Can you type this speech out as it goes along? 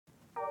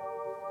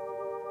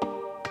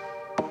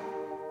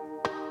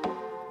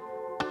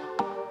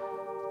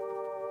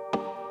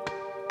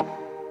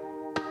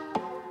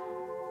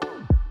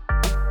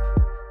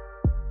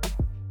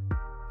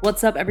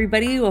What's up,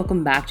 everybody?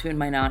 Welcome back to In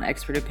My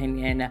Non-Expert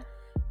Opinion.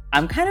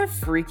 I'm kind of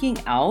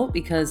freaking out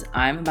because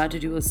I'm about to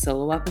do a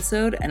solo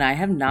episode, and I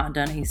have not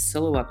done a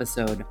solo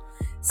episode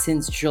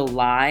since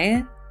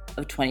July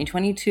of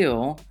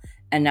 2022.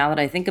 And now that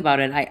I think about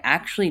it, I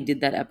actually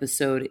did that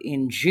episode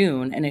in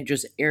June and it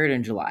just aired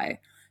in July.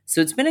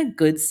 So it's been a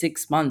good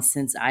 6 months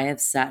since I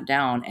have sat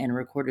down and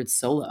recorded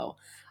solo.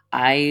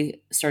 I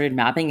started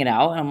mapping it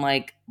out and I'm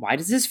like, why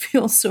does this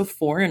feel so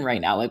foreign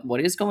right now? Like, what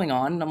is going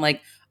on? And I'm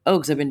like, oh,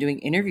 because I've been doing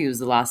interviews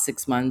the last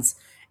 6 months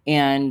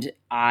and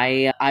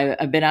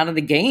I've been out of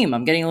the game.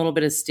 I'm getting a little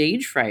bit of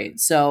stage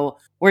fright. So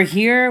we're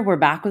here. We're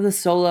back with a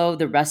solo.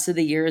 The rest of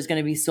the year is going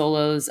to be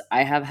solos.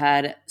 I have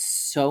had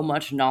so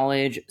much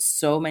knowledge,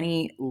 so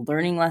many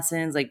learning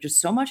lessons. Like, just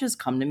so much has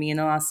come to me in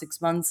the last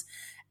 6 months,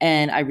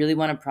 and I really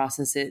want to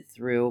process it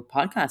through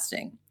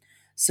podcasting.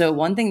 So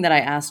one thing that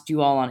I asked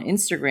you all on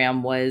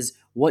Instagram was,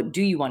 what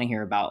do you want to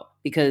hear about?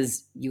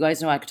 Because you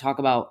guys know I could talk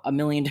about a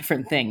million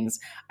different things.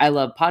 I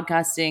love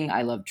podcasting.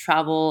 I love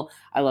travel.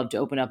 I love to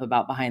open up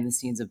about behind the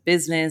scenes of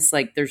business.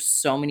 Like, there's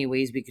so many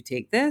ways we could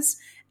take this.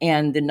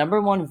 And the number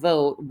one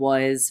vote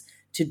was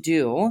to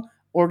do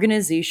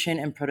organization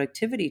and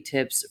productivity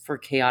tips for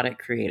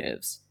chaotic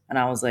creatives. And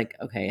I was like,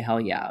 okay,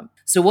 hell yeah.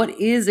 So what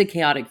is a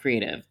chaotic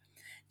creative?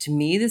 To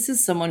me, this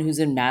is someone who's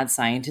in mad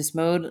scientist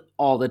mode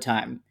all the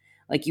time.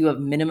 Like, you have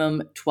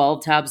minimum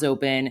 12 tabs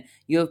open,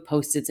 you have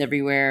post-its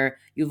everywhere,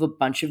 you have a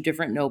bunch of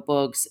different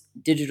notebooks,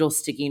 digital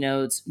sticky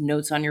notes,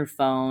 notes on your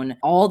phone,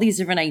 all these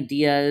different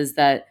ideas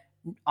that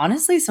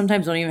honestly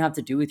sometimes don't even have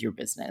to do with your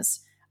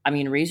business. I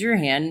mean, raise your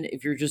hand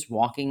if you're just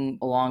walking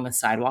along a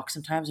sidewalk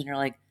sometimes and you're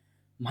like,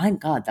 my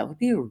God, that would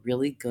be a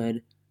really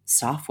good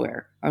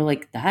software. Or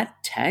like,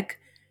 that tech,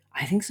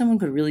 I think someone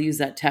could really use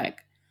that tech.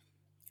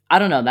 I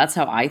don't know. That's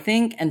how I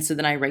think. And so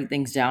then I write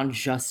things down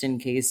just in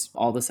case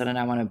all of a sudden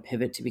I want to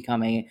pivot to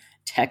become a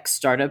tech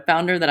startup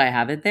founder, that I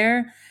have it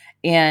there.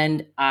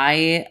 And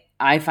I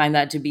find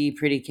that to be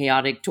pretty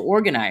chaotic to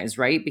organize,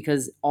 right?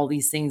 Because all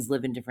these things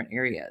live in different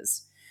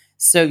areas.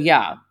 So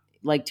yeah,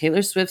 like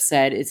Taylor Swift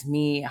said, it's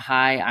me.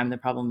 Hi, I'm the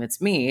problem.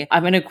 It's me.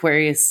 I'm an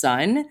Aquarius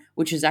sun,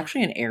 which is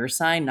actually an air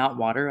sign, not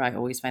water. I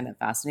always find that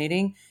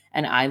fascinating.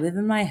 And I live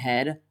in my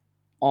head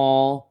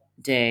all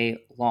day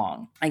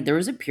long. Like, there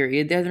was a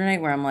period the other night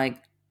where I'm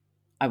like,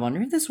 I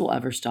wonder if this will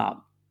ever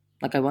stop.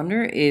 Like, I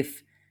wonder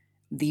if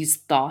these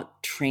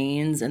thought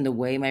trains and the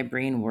way my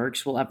brain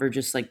works will ever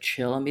just like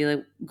chill and be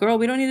like, girl,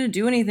 we don't need to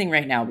do anything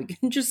right now. We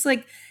can just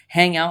like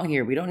hang out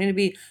here. We don't need to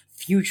be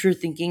future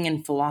thinking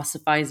and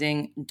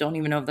philosophizing. Don't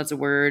even know if that's a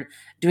word,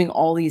 doing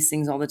all these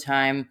things all the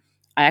time.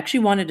 I actually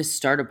wanted to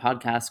start a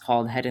podcast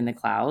called Head in the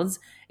Clouds.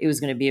 It was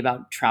going to be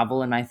about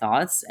travel and my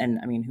thoughts. And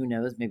I mean, who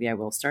knows? Maybe I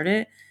will start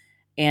it.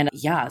 And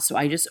yeah, so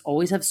I just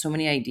always have so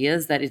many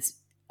ideas that it's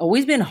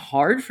always been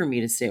hard for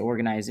me to stay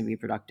organized and be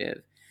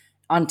productive.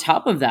 On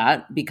top of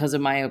that, because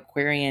of my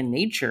Aquarian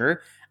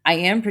nature, I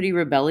am pretty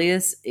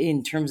rebellious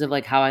in terms of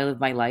like how I live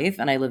my life,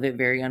 and I live it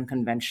very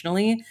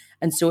unconventionally.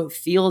 And so it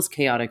feels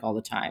chaotic all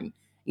the time.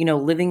 You know,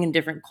 living in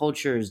different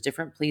cultures,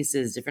 different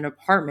places, different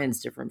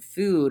apartments, different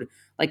food,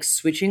 like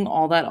switching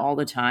all that all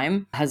the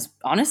time has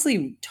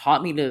honestly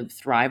taught me to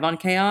thrive on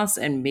chaos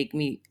and make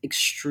me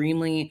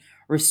extremely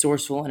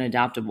resourceful and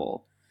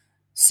adaptable.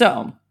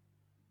 So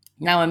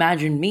now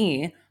imagine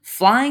me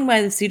flying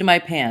by the seat of my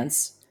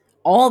pants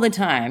all the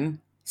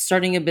time,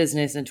 starting a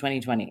business in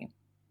 2020.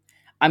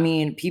 I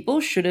mean, people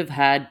should have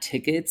had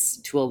tickets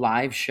to a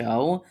live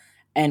show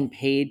and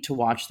paid to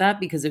watch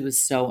that because it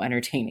was so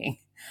entertaining.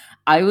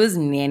 I was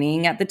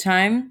nannying at the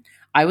time.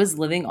 I was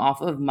living off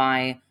of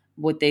my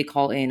what they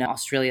call in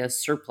Australia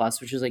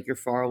surplus, which is like your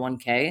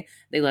 401k.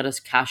 They let us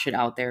cash it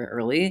out there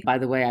early. By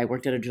the way, I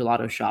worked at a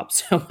gelato shop,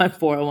 so my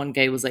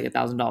 401k was like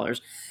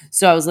 $1,000.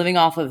 So I was living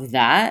off of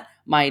that,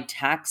 my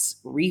tax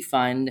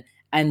refund,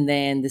 and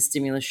then the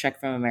stimulus check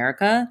from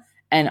America.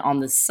 And on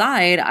the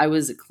side, I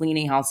was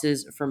cleaning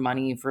houses for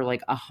money for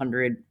like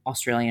 100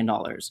 Australian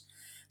dollars.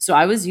 So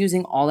I was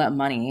using all that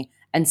money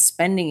and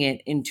spending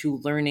it into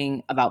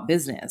learning about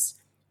business,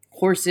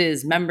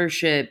 courses,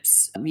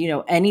 memberships,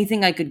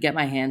 anything I could get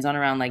my hands on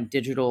around like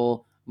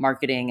digital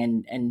marketing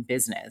and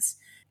business.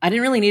 I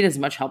didn't really need as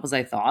much help as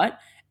I thought.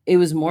 It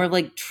was more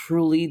like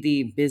truly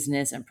the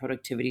business and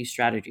productivity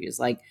strategies.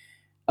 Like,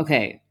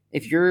 okay,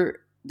 if you're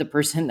the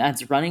person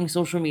that's running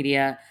social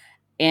media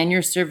and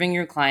you're serving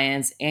your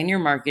clients and you're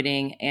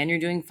marketing and you're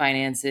doing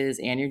finances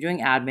and you're doing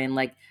admin,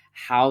 like,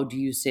 how do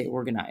you stay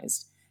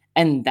organized?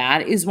 And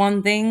that is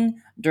one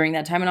thing during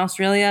that time in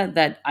Australia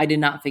that I did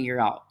not figure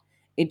out.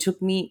 It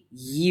took me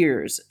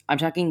years. I'm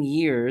talking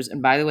years.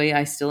 And by the way,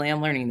 I still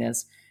am learning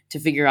this to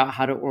figure out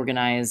how to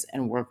organize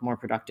and work more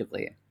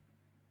productively.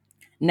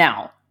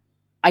 Now,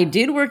 I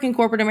did work in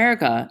corporate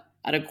America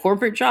at a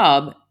corporate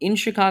job in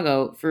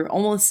Chicago for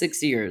almost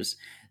 6 years.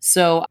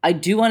 So I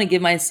do want to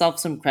give myself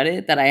some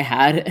credit that I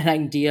had an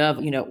idea of,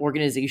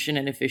 organization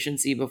and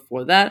efficiency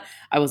before that.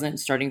 I wasn't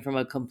starting from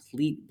a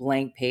complete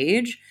blank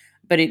page,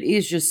 but it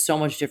is just so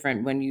much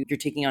different when you're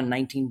taking on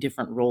 19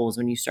 different roles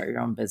when you start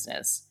your own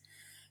business.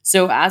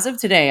 So as of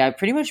today, I've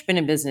pretty much been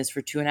in business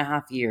for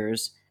 2.5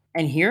 years.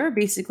 And here are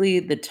basically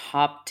the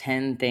top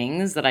 10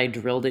 things that I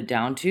drilled it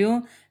down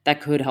to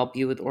that could help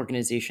you with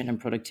organization and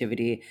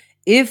productivity.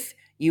 If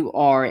you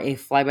are a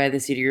fly by the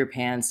seat of your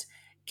pants,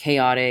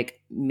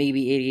 chaotic,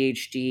 maybe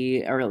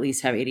ADHD, or at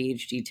least have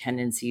ADHD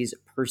tendencies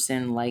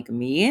person like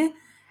me,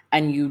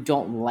 and you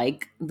don't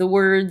like the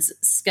words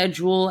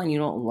schedule and you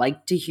don't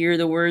like to hear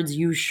the words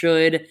you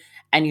should,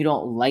 and you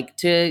don't like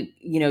to,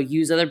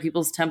 use other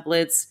people's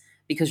templates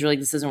because you're like,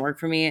 this doesn't work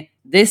for me,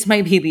 this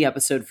might be the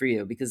episode for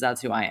you because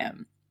that's who I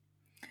am.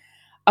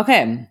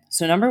 Okay,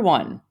 so number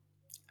one,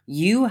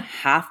 you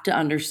have to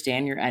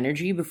understand your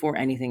energy before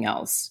anything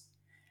else.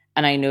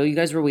 And I know you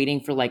guys were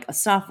waiting for like a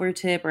software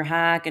tip or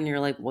hack, and you're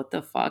like, what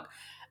the fuck?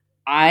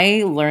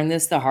 I learned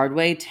this the hard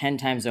way 10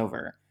 times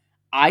over.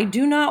 I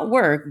do not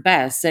work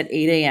best at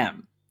 8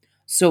 a.m.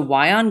 So,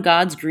 why on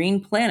God's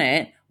green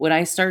planet would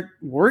I start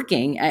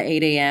working at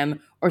 8 a.m.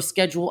 or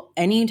schedule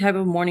any type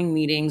of morning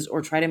meetings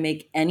or try to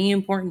make any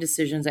important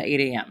decisions at 8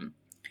 a.m.?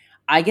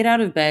 I get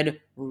out of bed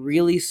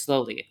really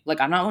slowly.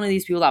 Like, I'm not one of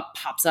these people that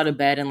pops out of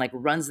bed and like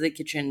runs to the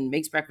kitchen,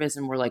 makes breakfast,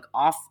 and we're like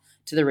off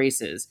to the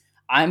races.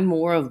 I'm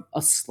more of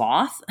a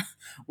sloth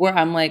where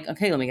I'm like,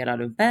 okay, let me get out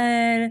of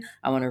bed.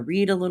 I want to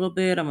read a little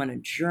bit. I want to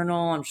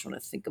journal. I just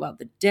want to think about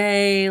the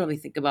day. Let me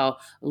think about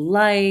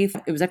life.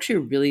 It was actually a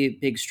really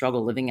big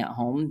struggle living at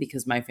home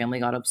because my family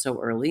got up so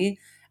early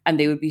and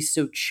they would be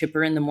so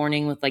chipper in the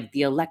morning with like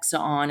the Alexa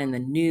on and the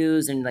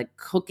news and like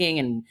cooking.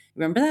 And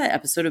remember that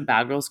episode of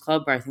Bad Girls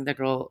Club where I think that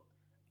girl,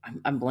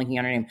 I'm blanking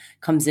on her name,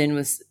 comes in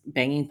with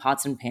banging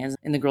pots and pans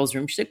in the girl's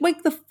room. She's like,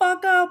 wake the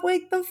fuck up,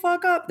 wake the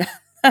fuck up.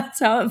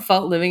 That's how it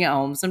felt living at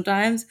home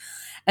sometimes.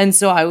 And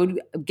so I would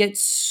get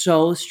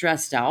so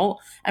stressed out.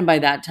 And by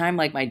that time,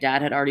 like my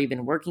dad had already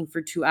been working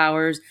for 2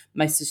 hours.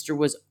 My sister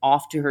was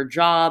off to her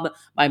job.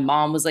 My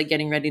mom was like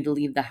getting ready to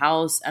leave the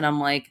house. And I'm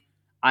like,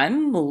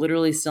 I'm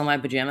literally still in my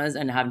pajamas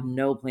and have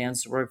no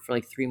plans to work for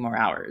like 3 more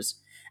hours.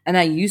 And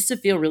I used to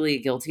feel really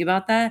guilty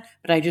about that,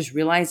 but I just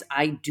realized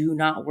I do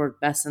not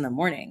work best in the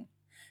morning.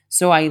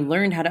 So I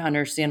learned how to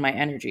understand my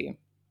energy.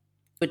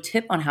 A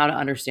tip on how to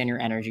understand your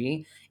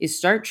energy is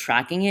start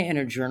tracking it in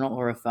a journal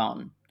or a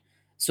phone.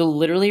 So,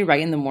 literally, right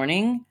in the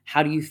morning,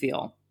 how do you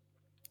feel?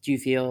 Do you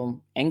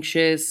feel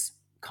anxious,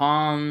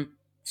 calm,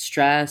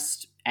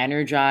 stressed,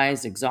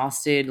 energized,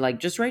 exhausted? Like,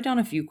 just write down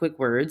a few quick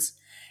words.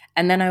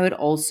 And then I would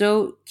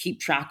also keep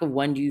track of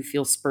when do you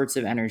feel spurts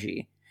of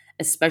energy,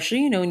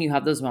 especially, when you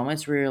have those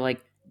moments where you're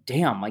like,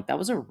 damn, like that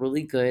was a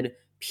really good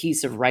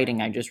piece of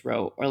writing I just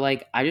wrote. Or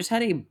like, I just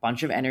had a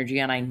bunch of energy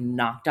and I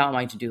knocked out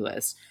my to do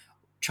list.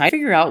 Try to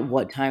figure out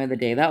what time of the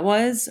day that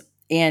was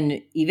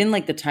and even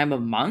like the time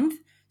of month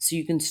so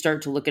you can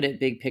start to look at it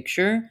big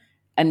picture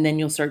and then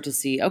you'll start to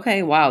see,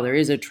 okay, wow, there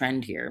is a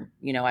trend here.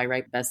 I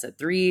write best at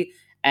 3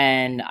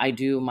 and I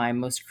do my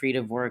most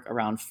creative work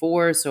around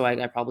 4, so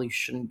I probably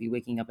shouldn't be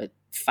waking up at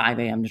 5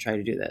 a.m. to try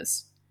to do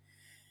this.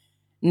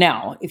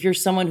 Now, if you're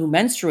someone who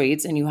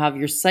menstruates and you have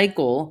your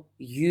cycle,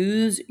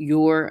 use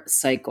your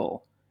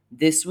cycle.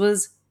 This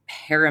was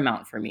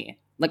paramount for me.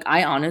 Like,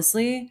 I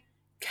honestly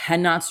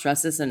cannot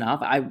stress this enough.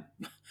 I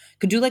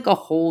could do like a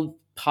whole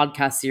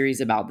podcast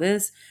series about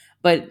this,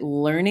 but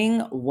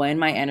learning when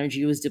my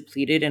energy was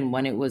depleted and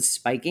when it was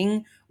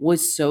spiking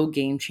was so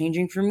game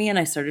changing for me. And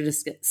I started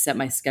to set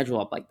my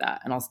schedule up like that.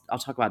 And I'll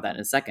talk about that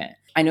in a second.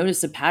 I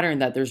noticed a pattern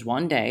that there's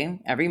one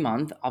day every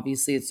month,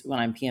 obviously, it's when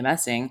I'm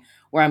PMSing,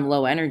 where I'm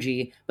low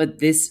energy, but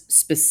this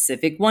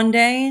specific one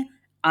day,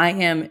 I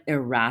am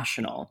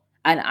irrational.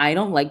 And I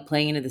don't like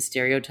playing into the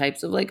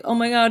stereotypes of like, oh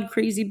my God,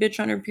 crazy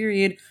bitch on her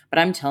period. But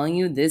I'm telling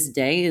you, this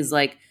day is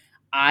like,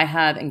 I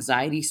have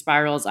anxiety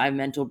spirals, I have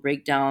mental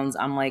breakdowns.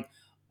 I'm like,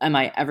 am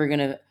I ever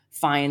going to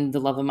find the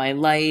love of my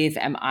life?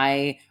 Am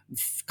I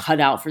cut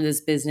out for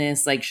this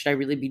business? Like, should I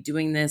really be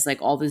doing this? Like,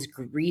 all this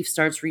grief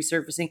starts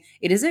resurfacing.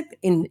 It is an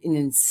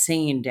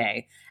insane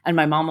day. And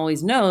my mom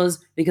always knows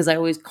because I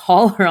always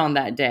call her on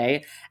that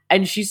day.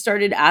 And she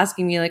started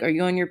asking me, like, are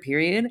you on your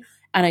period?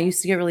 And I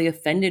used to get really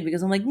offended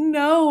because I'm like,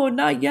 no,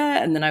 not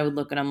yet. And then I would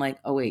look and I'm like,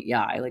 oh wait,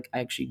 yeah, I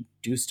actually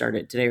do start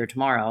it today or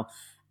tomorrow.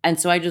 And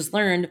so I just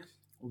learned,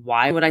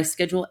 why would I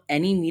schedule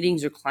any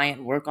meetings or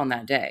client work on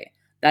that day?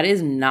 That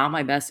is not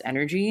my best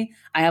energy.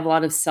 I have a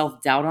lot of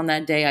self doubt on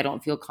that day. I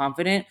don't feel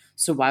confident.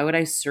 So why would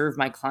I serve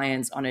my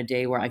clients on a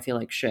day where I feel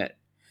like shit?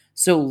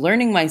 So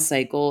learning my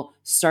cycle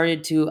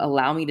started to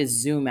allow me to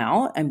zoom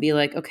out and be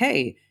like,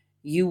 okay,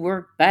 you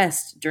work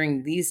best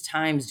during these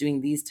times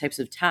doing these types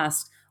of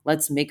tasks.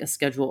 Let's make a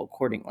schedule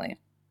accordingly.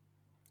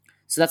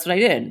 So that's what I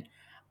did.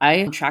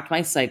 I tracked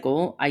my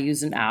cycle. I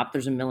use an app.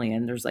 There's a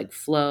million. There's like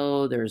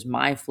Flow, there's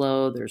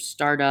MyFlow, there's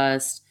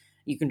Stardust.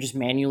 You can just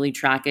manually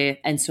track it.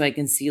 And so I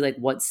can see like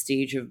what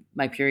stage of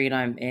my period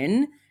I'm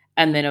in.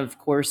 And then, of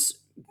course,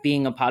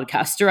 being a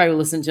podcaster, I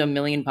listen to a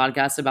million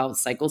podcasts about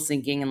cycle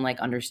syncing and like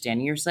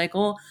understanding your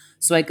cycle.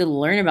 So I could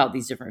learn about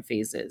these different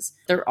phases.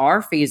 There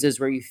are phases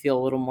where you feel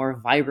a little more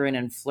vibrant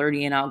and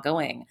flirty and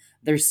outgoing.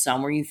 There's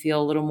some where you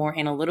feel a little more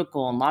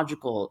analytical and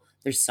logical.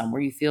 There's some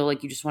where you feel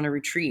like you just want to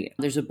retreat.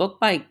 There's a book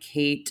by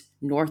Kate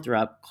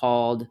Northrup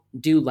called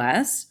Do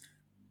Less.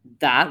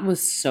 that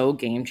was so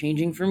game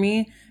changing for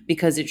me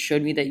because it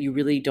showed me that you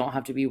really don't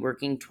have to be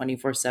working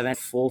 24/7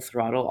 full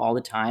throttle all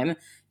the time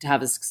to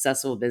have a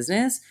successful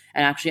business,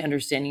 and actually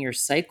understanding your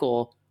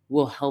cycle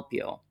will help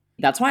you.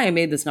 That's why I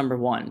made this number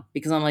one,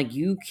 because I'm like,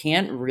 you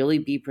can't really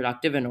be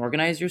productive and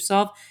organize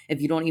yourself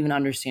if you don't even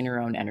understand your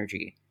own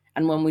energy.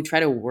 And when we try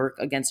to work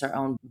against our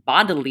own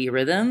bodily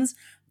rhythms,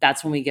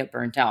 that's when we get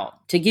burnt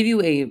out. To give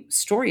you a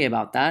story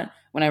about that,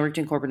 when I worked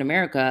in corporate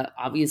America,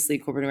 obviously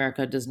corporate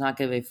America does not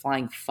give a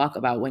flying fuck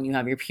about when you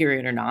have your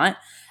period or not.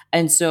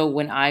 And so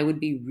when I would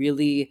be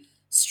really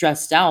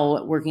stressed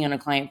out working on a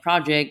client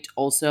project,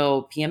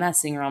 also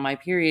PMSing around my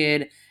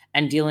period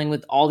and dealing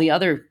with all the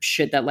other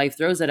shit that life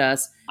throws at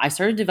us, I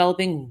started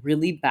developing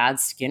really bad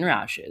skin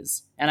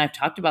rashes. And I've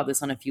talked about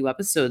this on a few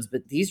episodes,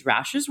 but these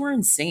rashes were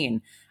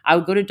insane. I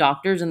would go to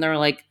doctors and they're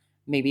like,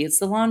 maybe it's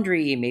the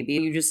laundry, maybe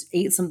you just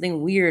ate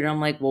something weird. And I'm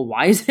like, well,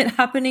 why is it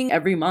happening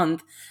every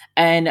month?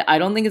 And I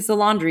don't think it's the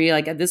laundry.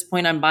 Like at this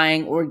point, I'm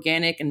buying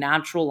organic and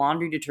natural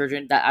laundry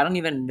detergent that I don't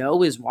even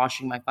know is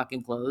washing my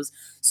fucking clothes.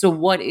 So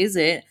what is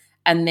it?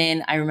 And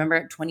then I remember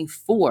at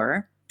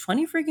 24,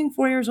 20 freaking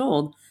 4 years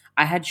old,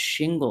 I had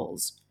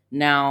shingles.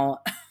 Now,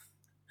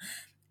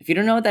 if you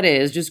don't know what that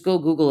is, just go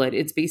Google it.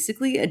 It's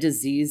basically a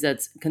disease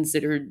that's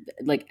considered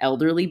like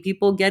elderly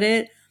people get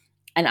it.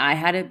 And I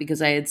had it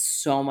because I had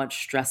so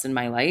much stress in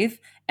my life.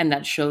 And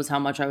that shows how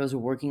much I was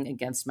working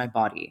against my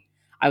body.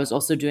 I was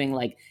also doing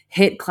like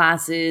HIT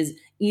classes,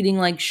 eating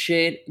like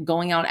shit,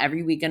 going out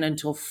every weekend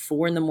until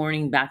 4 in the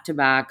morning back to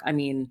back. I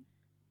mean,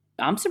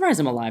 I'm surprised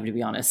I'm alive, to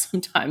be honest.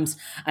 Sometimes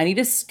I need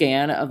a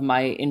scan of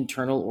my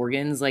internal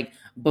organs, like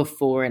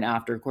before and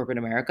after corporate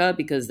America,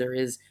 because there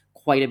is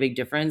quite a big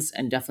difference,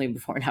 and definitely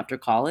before and after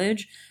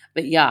college.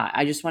 But yeah,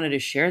 I just wanted to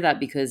share that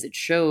because it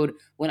showed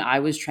when I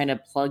was trying to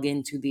plug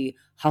into the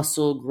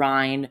hustle,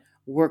 grind,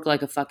 work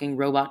like a fucking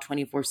robot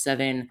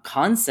 24/7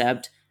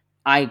 concept.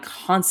 I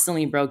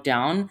constantly broke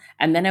down,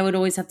 and then I would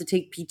always have to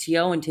take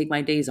PTO and take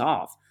my days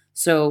off.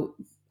 So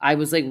I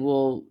was like,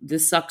 well,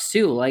 this sucks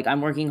too. Like,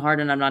 I'm working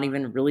hard and I'm not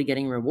even really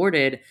getting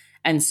rewarded.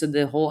 And so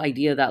the whole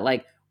idea that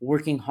like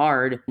working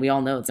hard, we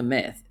all know it's a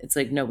myth. It's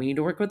like, no, we need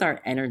to work with our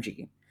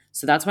energy.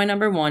 So that's my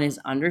number one is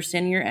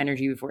understanding your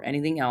energy before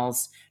anything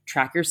else.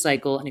 Track your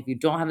cycle. And if you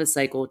don't have a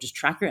cycle, just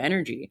track your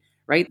energy,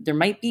 right? There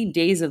might be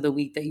days of the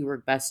week that you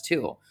work best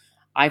too.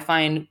 I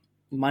find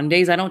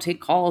Mondays I don't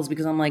take calls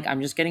because I'm like,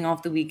 I'm just getting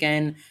off the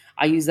weekend.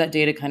 I use that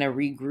day to kind of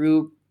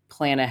regroup,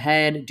 plan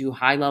ahead, do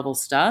high level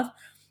stuff.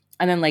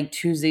 And then like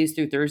Tuesdays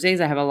through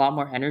Thursdays, I have a lot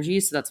more energy.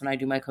 So that's when I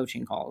do my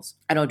coaching calls.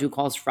 I don't do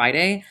calls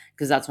Friday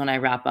because that's when I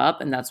wrap up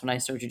and that's when I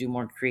start to do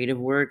more creative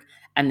work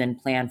and then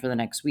plan for the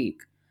next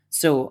week.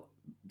 So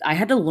I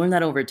had to learn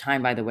that over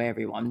time, by the way,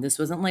 everyone. This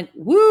wasn't like,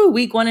 woo,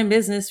 week one in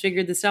business,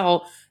 figured this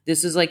out.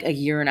 This was like a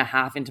year and a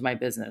half into my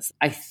business.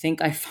 I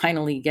think I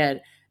finally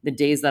get the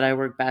days that I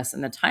work best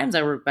and the times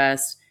I work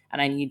best,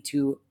 and I need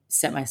to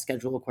set my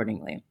schedule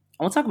accordingly.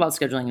 I will talk about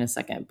scheduling in a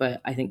second,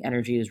 but I think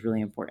energy is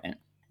really important.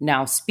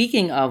 Now,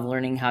 speaking of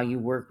learning how you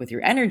work with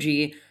your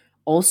energy,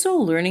 also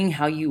learning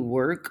how you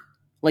work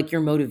like your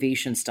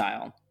motivation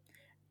style.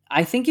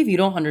 I think if you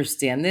don't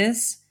understand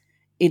this,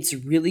 it's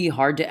really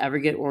hard to ever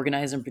get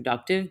organized and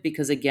productive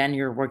because, again,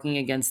 you're working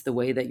against the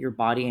way that your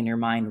body and your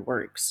mind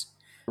works.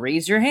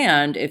 Raise your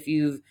hand if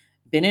you've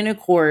been in a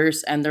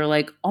course and they're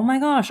like, oh my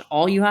gosh,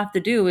 all you have to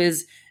do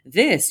is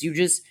this. You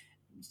just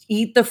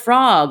eat the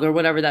frog or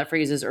whatever that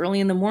phrase is early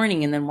in the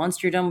morning. And then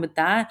once you're done with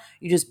that,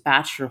 you just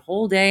batch your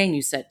whole day and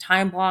you set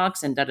time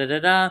blocks and da da da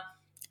da.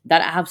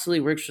 That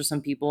absolutely works for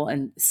some people.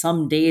 And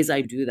some days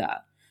I do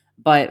that.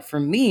 But for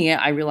me,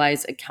 I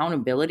realize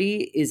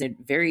accountability is a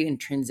very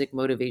intrinsic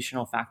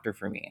motivational factor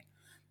for me,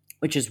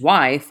 which is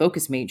why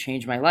Focus Mate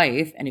changed my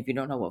life. And if you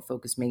don't know what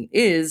Focus Mate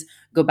is,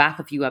 go back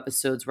a few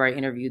episodes where I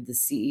interviewed the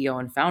CEO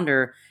and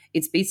founder.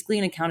 It's basically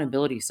an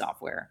accountability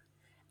software.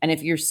 And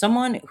if you're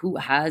someone who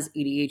has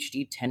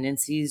ADHD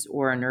tendencies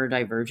or are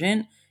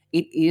neurodivergent,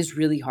 it is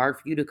really hard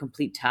for you to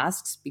complete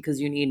tasks because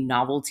you need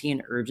novelty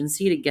and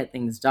urgency to get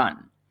things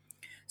done.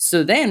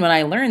 So then when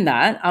I learned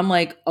that, I'm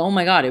like, oh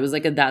my God, it was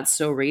like a That's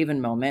So Raven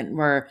moment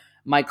where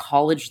my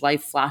college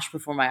life flashed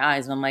before my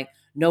eyes. And I'm like,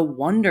 no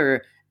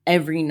wonder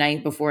every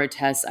night before a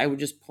test, I would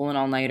just pull an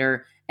all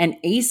nighter and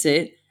ace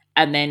it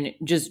and then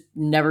just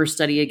never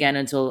study again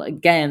until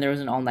again there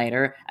was an all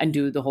nighter and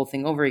do the whole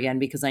thing over again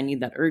because I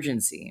need that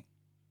urgency.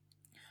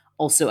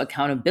 Also,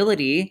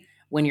 accountability.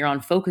 When you're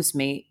on Focus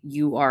Mate,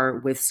 you are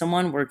with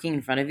someone working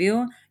in front of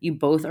you. You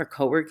both are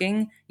co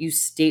working. You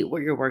state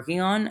what you're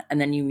working on, and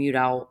then you mute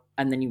out,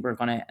 and then you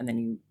work on it, and then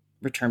you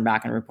return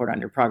back and report on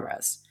your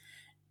progress.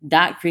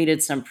 That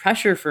created some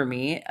pressure for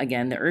me,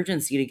 again, the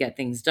urgency to get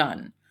things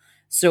done.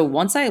 So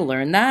once I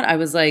learned that, I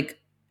was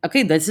like,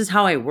 okay, this is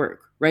how I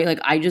work, right?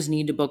 Like I just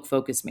need to book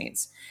Focus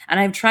Mates.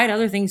 And I've tried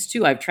other things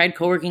too. I've tried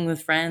co working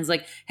with friends,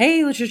 like,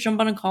 hey, let's just jump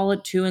on a call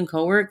at 2 and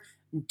co work.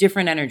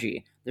 Different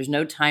energy. There's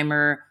no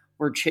timer.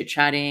 We're chit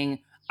chatting.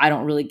 I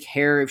don't really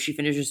care if she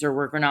finishes her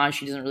work or not.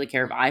 She doesn't really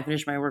care if I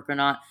finish my work or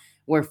not.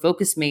 Where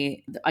Focus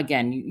Mate,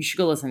 again, you should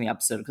go listen to the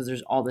episode because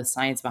there's all this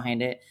science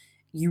behind it.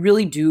 You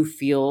really do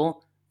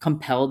feel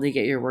compelled to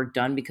get your work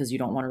done because you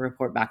don't want to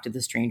report back to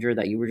the stranger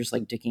that you were just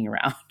like dicking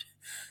around.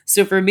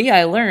 So for me,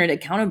 I learned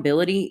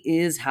accountability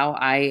is how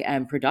I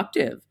am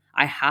productive.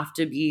 I have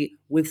to be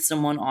with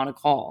someone on a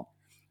call.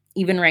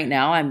 Even right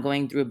now, I'm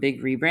going through a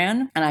big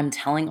rebrand and I'm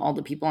telling all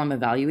the people I'm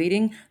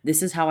evaluating,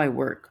 this is how I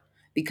work.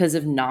 Because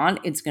if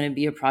not, it's going to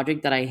be a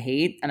project that I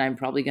hate and I'm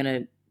probably going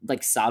to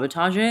like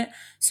sabotage it.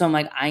 So I'm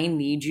like, I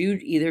need you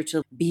either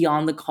to be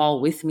on the call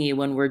with me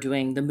when we're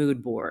doing the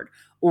mood board,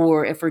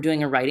 or if we're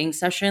doing a writing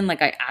session, like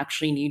I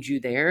actually need you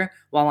there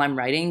while I'm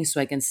writing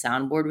so I can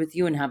soundboard with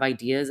you and have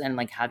ideas and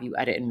like have you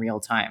edit in real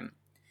time.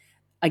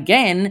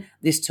 Again,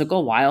 this took a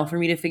while for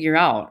me to figure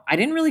out. I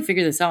didn't really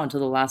figure this out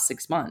until the last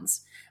 6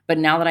 months. But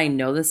now that I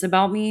know this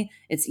about me,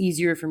 it's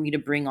easier for me to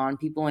bring on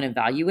people and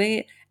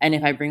evaluate. And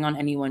if I bring on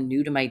anyone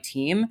new to my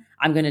team,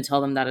 I'm going to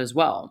tell them that as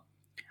well.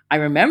 I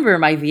remember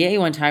my VA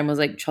one time was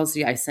like,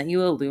 Chelsea, I sent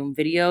you a Loom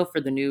video for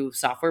the new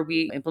software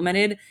we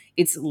implemented.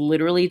 It's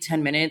literally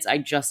 10 minutes. I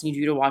just need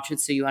you to watch it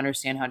so you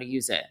understand how to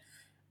use it.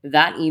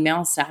 That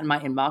email sat in my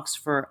inbox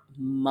for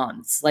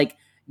months. Like,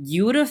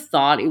 you would have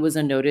thought it was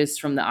a notice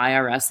from the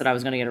IRS that I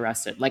was going to get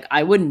arrested. Like,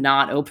 I would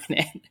not open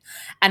it.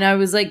 And I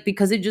was like,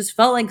 because it just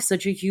felt like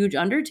such a huge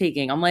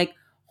undertaking. I'm like,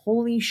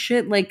 holy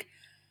shit. Like,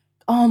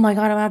 oh my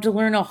God, I'm gonna have to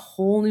learn a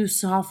whole new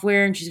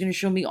software and she's gonna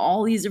show me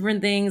all these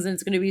different things and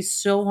it's gonna be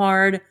so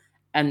hard.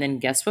 And then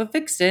guess what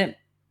fixed it?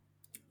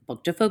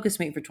 Booked a focus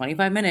mate for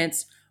 25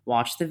 minutes,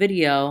 watched the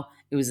video.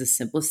 It was the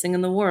simplest thing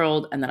in the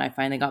world. And then I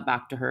finally got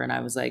back to her and I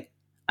was like,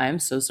 I am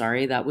so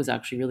sorry. That was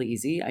actually really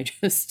easy. I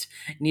just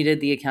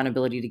needed the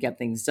accountability to get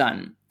things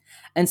done.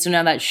 And so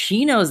now that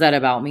she knows that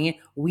about me,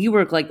 we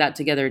work like that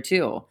together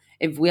too.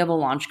 If we have a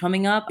launch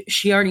coming up,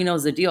 she already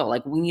knows the deal.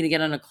 Like, we need to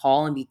get on a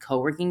call and be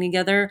co-working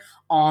together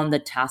on the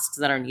tasks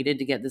that are needed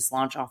to get this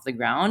launch off the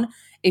ground.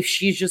 If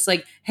she's just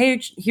like,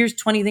 hey, here's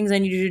 20 things I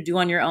need you to do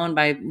on your own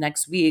by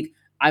next week,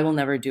 I will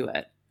never do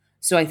it.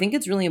 So I think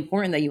it's really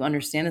important that you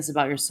understand this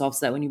about yourself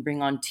so that when you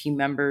bring on team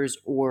members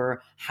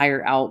or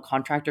hire out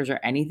contractors or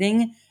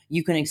anything,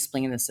 you can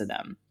explain this to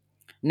them.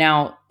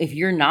 Now, if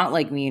you're not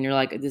like me and you're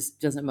like, this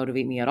doesn't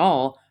motivate me at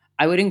all,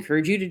 I would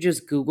encourage you to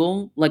just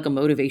Google like a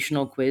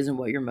motivational quiz and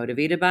what you're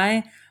motivated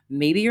by.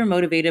 Maybe you're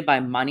motivated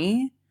by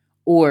money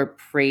or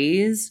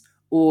praise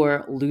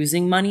or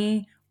losing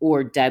money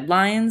or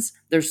deadlines.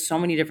 There's so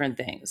many different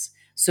things.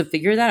 So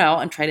figure that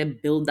out and try to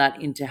build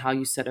that into how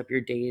you set up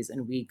your days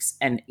and weeks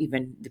and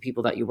even the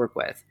people that you work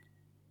with.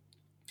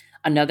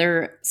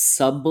 Another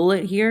sub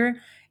bullet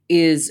here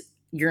is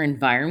your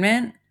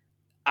environment.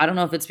 I don't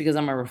know if it's because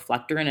I'm a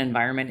reflector and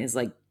environment is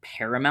like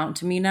paramount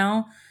to me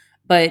now,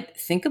 but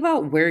think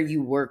about where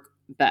you work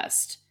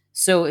best.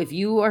 So if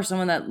you are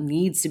someone that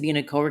needs to be in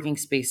a co-working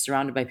space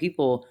surrounded by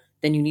people,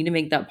 then you need to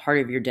make that part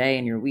of your day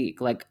and your week.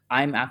 Like,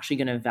 I'm actually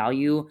going to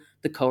value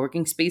the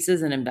co-working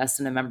spaces and invest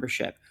in a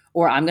membership,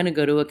 or I'm going to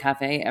go to a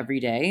cafe every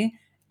day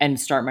and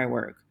start my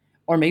work.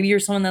 Or maybe you're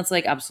someone that's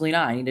like, absolutely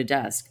not, I need a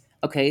desk.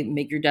 Okay,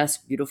 make your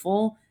desk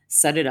beautiful,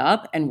 set it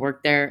up and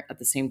work there at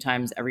the same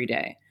times every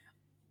day.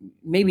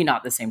 Maybe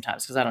not the same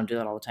times because I don't do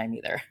that all the time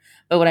either.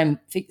 But what I'm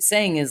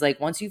saying is, like,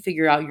 once you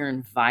figure out your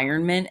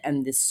environment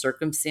and the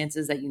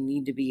circumstances that you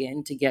need to be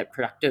in to get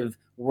productive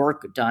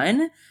work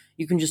done,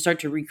 you can just start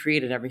to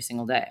recreate it every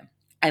single day.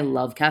 I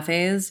love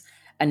cafes.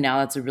 And now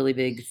that's a really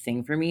big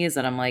thing for me is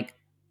that I'm like,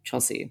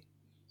 Chelsea,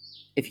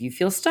 if you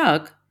feel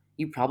stuck,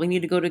 you probably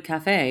need to go to a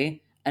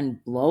cafe. And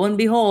lo and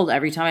behold,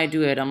 every time I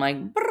do it, I'm like,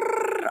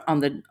 on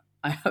the,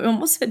 I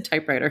almost said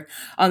typewriter,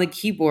 on the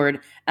keyboard,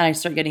 and I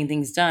start getting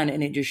things done.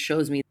 And it just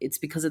shows me it's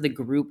because of the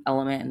group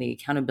element and the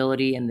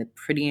accountability and the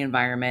pretty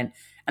environment.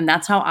 And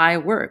that's how I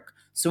work.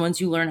 So once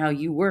you learn how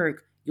you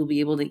work, you'll be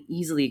able to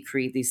easily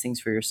create these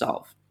things for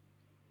yourself.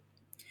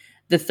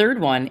 The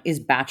third one is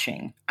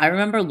batching. I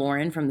remember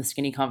Lauren from the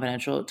Skinny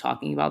Confidential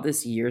talking about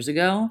this years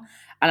ago.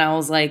 And I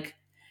was like,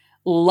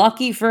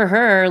 lucky for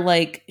her,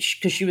 like,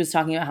 because she was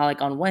talking about how,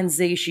 like, on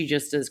Wednesday she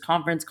just does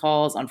conference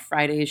calls, on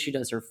Fridays she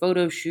does her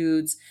photo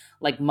shoots,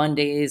 like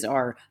Mondays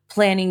are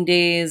planning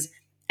days.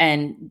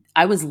 And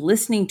I was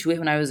listening to it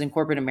when I was in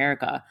corporate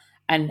America,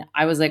 and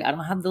I was like, I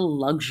don't have the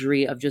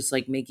luxury of just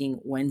like making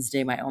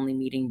Wednesday my only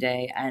meeting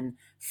day and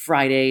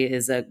Friday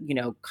is a,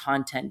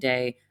 content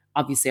day.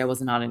 Obviously I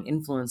was not an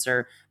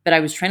influencer, but I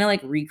was trying to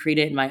like recreate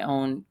it in my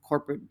own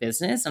corporate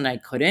business and I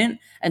couldn't.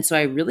 And so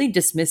I really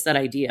dismissed that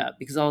idea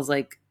because I was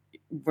like,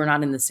 we're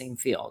not in the same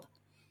field.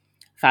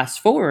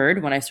 Fast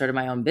forward when I started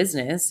my own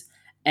business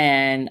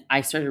and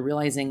I started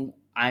realizing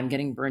I'm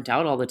getting burnt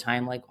out all the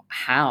time. Like,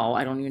 how?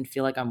 I don't even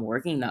feel like I'm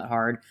working that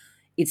hard.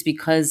 It's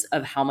because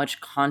of how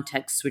much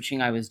context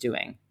switching I was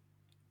doing.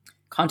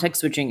 Context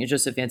switching is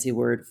just a fancy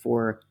word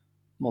for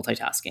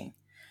multitasking.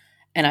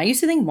 And I used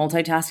to think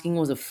multitasking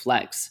was a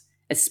flex,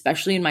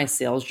 especially in my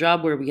sales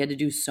job where we had to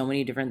do so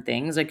many different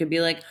things. I could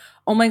be like,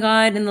 oh my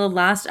God, in the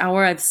last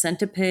hour, I've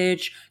sent a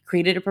pitch,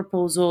 created a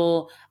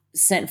proposal,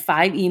 sent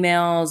 5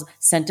 emails,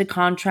 sent a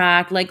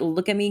contract. Like,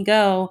 look at me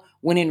go.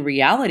 When in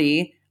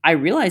reality, I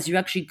realized you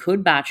actually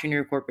could batch in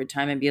your corporate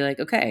time and be like,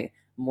 okay,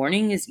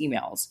 morning is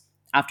emails,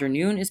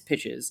 afternoon is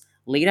pitches,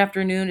 late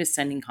afternoon is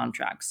sending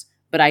contracts,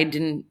 but I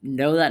didn't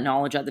know that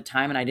knowledge at the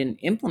time and I didn't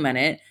implement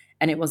it.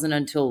 And it wasn't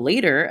until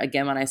later,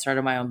 again, when I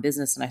started my own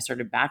business and I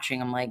started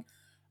batching, I'm like,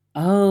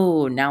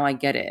 oh, now I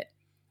get it.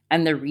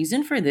 And the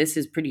reason for this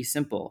is pretty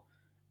simple.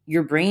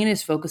 Your brain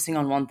is focusing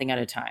on one thing at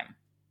a time.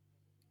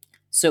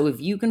 So if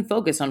you can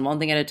focus on one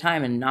thing at a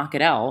time and knock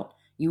it out,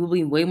 you will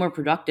be way more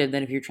productive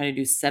than if you're trying to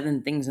do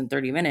 7 things in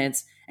 30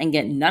 minutes and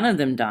get none of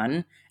them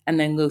done and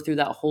then go through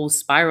that whole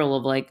spiral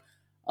of like,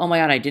 oh my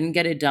God, I didn't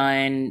get it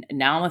done.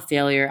 Now I'm a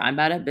failure. I'm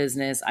bad at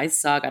business. I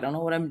suck. I don't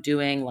know what I'm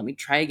doing. Let me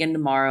try again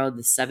tomorrow.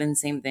 The 7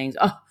 same things.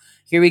 Oh,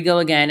 here we go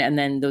again. And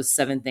then those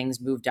 7 things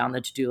move down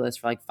the to-do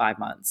list for like 5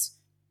 months.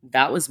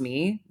 That was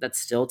me. That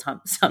still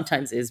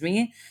sometimes is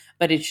me.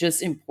 But it's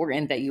just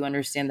important that you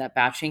understand that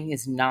batching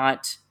is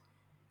not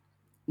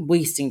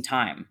wasting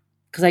time.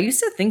 Because I used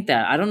to think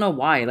that. I don't know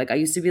why. Like, I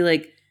used to be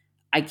like,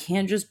 I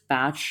can't just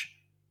batch,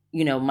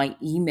 my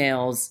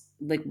emails.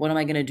 Like, what am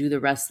I going to do the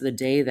rest of the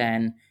day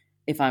then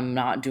if I'm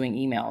not doing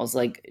emails?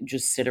 Like,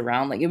 just sit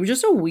around. Like, it was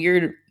just a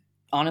weird,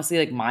 honestly,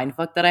 like mind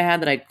fuck that I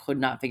had that I could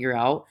not figure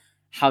out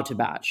how to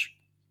batch.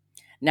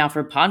 Now,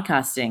 for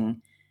podcasting,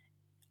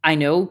 I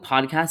know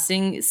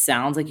podcasting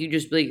sounds like you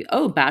just be like,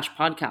 oh, batch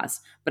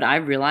podcasts. But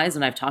I've realized,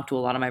 and I've talked to a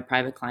lot of my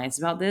private clients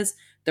about this,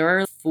 there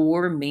are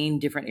 4 main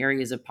different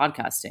areas of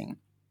podcasting.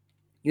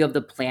 You have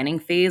the planning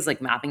phase,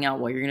 like mapping out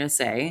what you're going to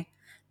say,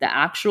 the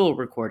actual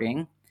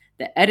recording,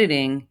 the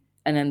editing,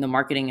 and then the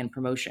marketing and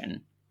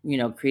promotion,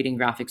 creating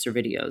graphics or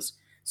videos.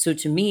 So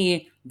to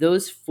me,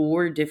 those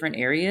 4 different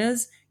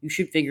areas, you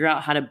should figure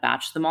out how to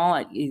batch them all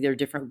at either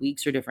different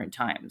weeks or different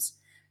times.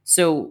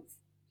 So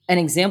an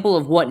example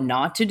of what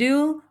not to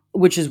do,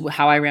 which is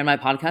how I ran my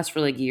podcast for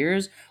like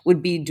years,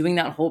 would be doing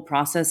that whole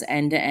process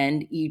end to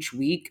end each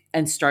week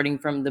and starting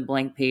from the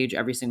blank page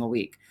every single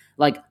week.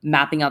 Like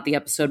mapping out the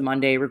episode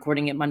Monday,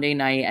 recording it Monday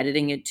night,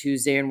 editing it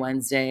Tuesday and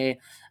Wednesday,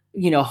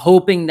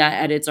 hoping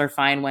that edits are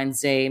fine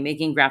Wednesday,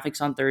 making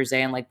graphics on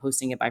Thursday and like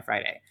posting it by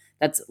Friday.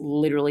 That's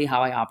literally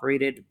how I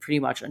operated pretty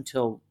much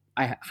until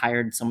I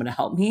hired someone to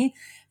help me.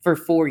 For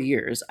 4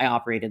 years, I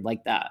operated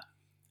like that.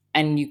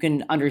 And you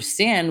can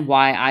understand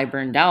why I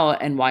burned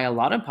out and why a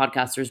lot of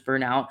podcasters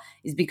burn out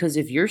is because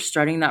if you're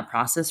starting that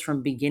process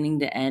from beginning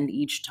to end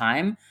each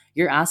time,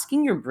 you're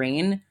asking your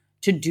brain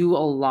to do a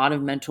lot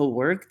of mental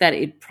work that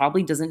it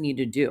probably doesn't need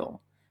to do.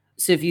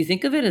 So if you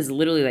think of it as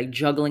literally like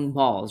juggling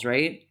balls,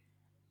 right?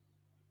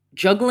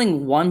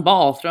 Juggling one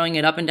ball, throwing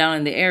it up and down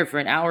in the air for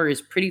an hour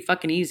is pretty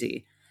fucking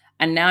easy.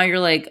 And now you're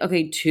like,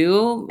 okay,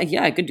 2,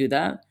 yeah, I could do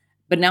that.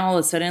 But now all of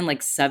a sudden,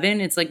 like 7,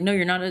 it's like, no,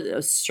 you're not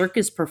a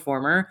circus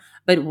performer,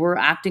 but we're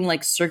acting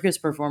like circus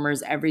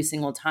performers every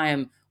single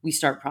time we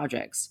start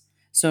projects.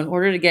 So, in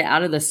order to get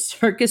out of the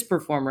circus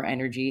performer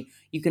energy,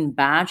 you can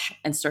batch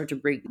and start to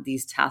break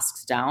these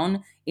tasks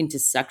down into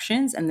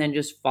sections and then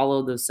just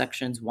follow those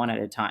sections one at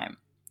a time.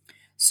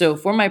 So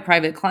for my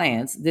private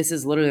clients, this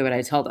is literally what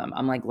I tell them.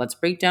 I'm like, let's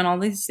break down all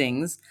these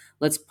things.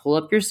 Let's pull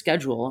up your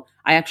schedule.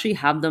 I actually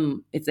have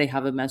them, if they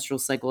have a menstrual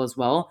cycle as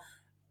well,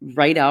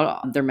 write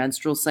out their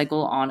menstrual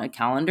cycle on a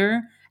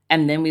calendar.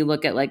 And then we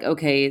look at like,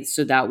 okay,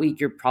 so that week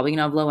you're probably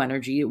gonna have low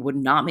energy. It would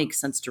not make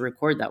sense to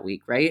record that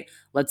week, right?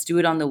 Let's do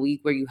it on the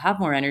week where you have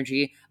more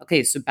energy.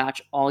 Okay, so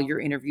batch all your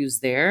interviews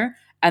there.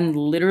 And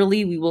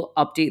literally we will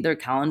update their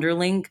calendar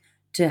link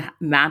to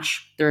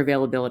match their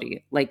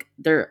availability. Like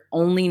they're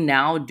only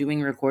now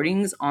doing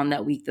recordings on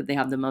that week that they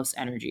have the most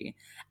energy.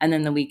 And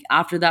then the week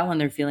after that, when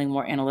they're feeling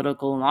more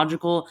analytical and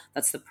logical,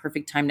 that's the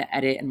perfect time to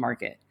edit and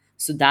market.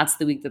 So that's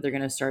the week that they're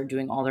going to start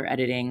doing all their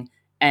editing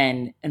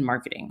and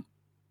marketing.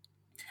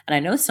 And I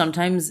know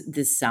sometimes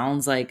this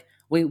sounds like,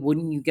 wait,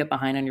 wouldn't you get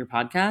behind on your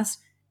podcast?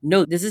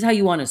 No, this is how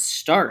you want to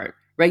start,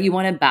 right? You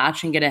want to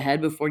batch and get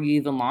ahead before you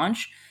even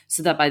launch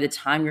so that by the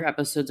time your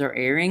episodes are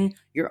airing,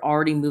 you're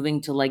already moving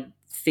to like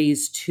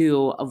phase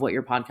 2 of what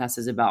your podcast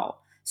is about.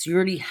 So you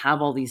already have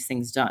all these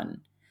things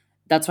done.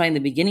 That's why in the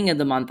beginning of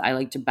the month, I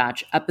like to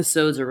batch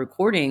episodes or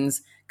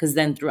recordings because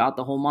then throughout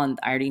the whole month,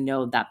 I already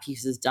know that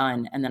piece is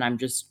done. And then I'm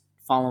just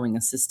following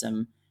a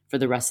system for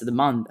the rest of the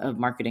month of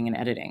marketing and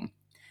editing.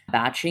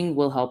 Batching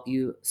will help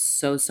you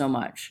so, so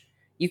much.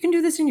 You can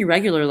do this in your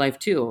regular life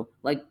too,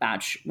 like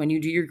batch when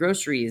you do your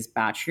groceries,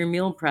 batch your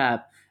meal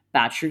prep,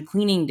 batch your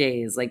cleaning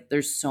days. Like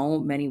there's so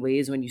many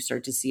ways when you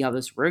start to see how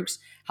this works,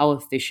 how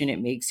efficient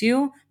it makes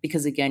you,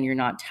 because again, you're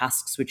not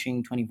task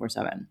switching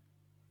 24/7.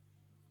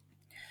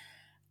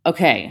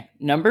 Okay,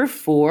 number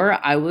 4,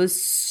 I was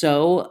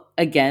so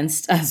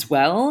against as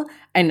well,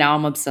 and now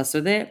I'm obsessed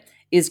with it,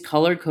 is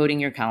color coding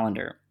your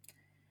calendar.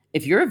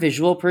 If you're a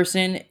visual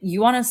person,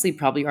 you honestly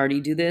probably already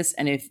do this.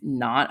 And if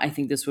not, I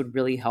think this would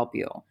really help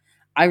you.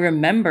 I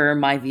remember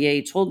my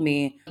VA told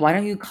me, why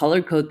don't you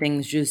color code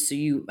things just so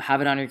you have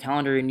it on your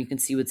calendar and you can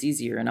see what's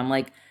easier? And I'm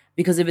like,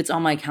 because if it's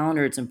on my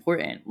calendar, it's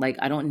important. Like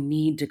I don't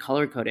need to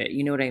color code it.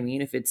 You know what I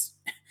mean? If it's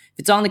if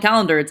it's on the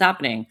calendar, it's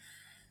happening.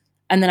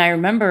 And then I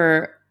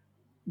remember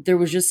there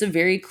was just a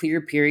very clear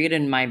period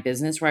in my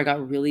business where I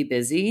got really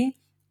busy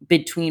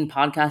between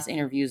podcast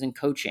interviews and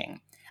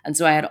coaching. And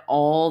so I had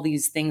all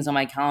these things on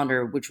my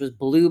calendar, which was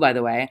blue, by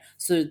the way.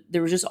 So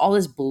there was just all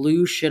this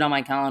blue shit on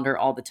my calendar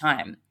all the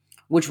time,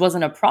 which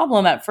wasn't a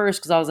problem at first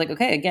because I was like,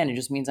 okay, again, it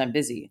just means I'm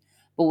busy.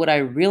 But what I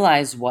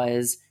realized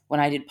was when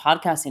I did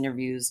podcast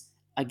interviews,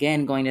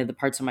 again, going to the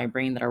parts of my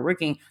brain that are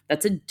working,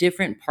 that's a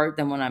different part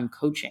than when I'm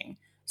coaching.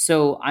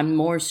 So I'm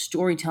more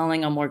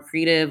storytelling, I'm more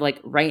creative. Like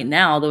right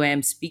now, the way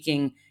I'm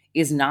speaking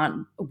is not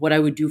what I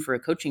would do for a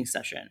coaching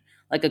session.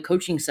 Like a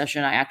coaching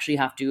session, I actually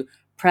have to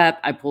prep,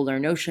 I pull their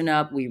notion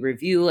up, we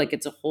review, like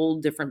it's a whole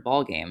different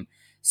ball game.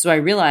 So I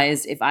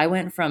realized if I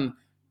went from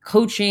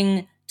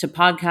coaching to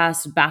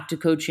podcasts, back to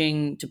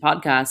coaching to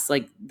podcasts,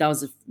 like that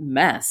was a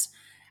mess.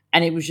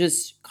 And it was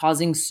just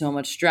causing so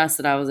much stress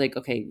that I was like,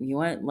 okay, you know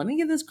what? Let me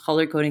give this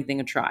color coding thing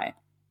a try.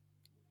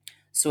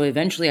 So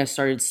eventually I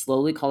started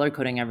slowly color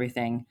coding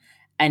everything.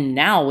 And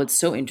now what's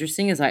so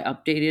interesting is I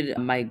updated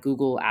my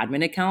Google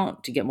admin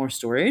account to get more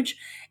storage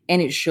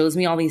and it shows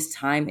me all these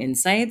time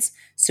insights.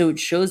 So it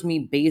shows me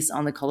based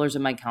on the colors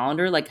of my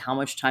calendar, like how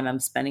much time I'm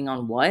spending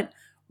on what,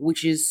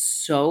 which is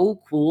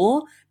so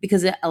cool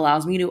because it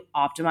allows me to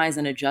optimize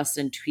and adjust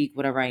and tweak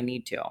whatever I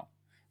need to.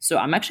 So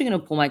I'm actually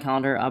going to pull my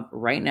calendar up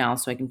right now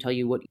so I can tell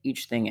you what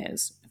each thing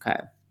is. Okay.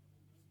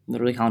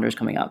 Literally calendar is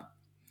coming up.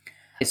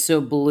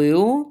 So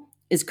blue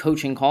is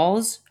coaching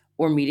calls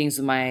or meetings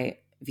with my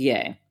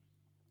VA.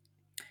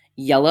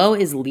 Yellow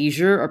is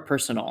leisure or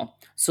personal.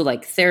 So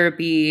like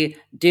therapy,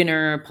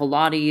 dinner,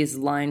 Pilates,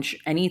 lunch,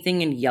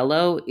 anything in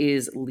yellow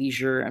is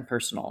leisure and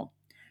personal.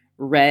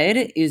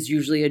 Red is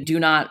usually a do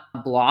not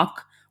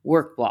block,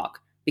 work block,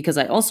 because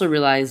I also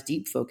realize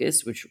deep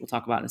focus, which we'll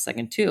talk about in a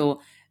second too,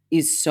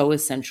 is so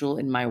essential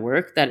in my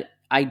work that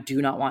I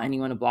do not want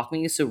anyone to block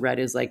me. So red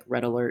is like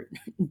red alert,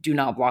 do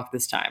not block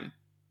this time.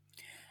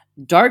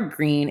 Dark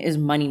green is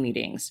money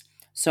meetings.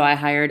 So I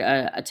hired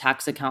a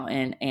tax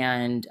accountant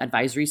and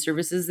advisory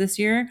services this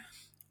year,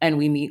 and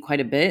we meet quite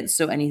a bit.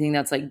 So anything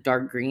that's like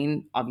dark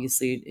green,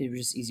 obviously, it was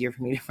just easier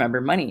for me to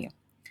remember money.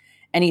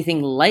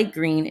 Anything light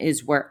green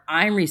is where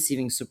I'm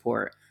receiving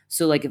support.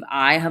 So like if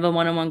I have a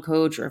one-on-one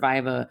coach or if I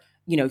have a,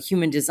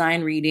 human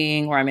design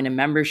reading or I'm in a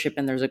membership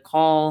and there's a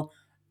call,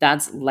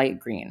 that's light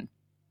green.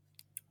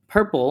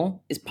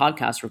 Purple is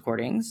podcast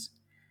recordings.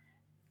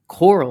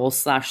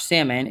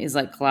 Coral/salmon is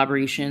like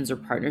collaborations or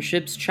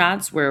partnerships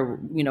chats where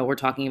we're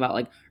talking about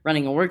like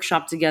running a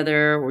workshop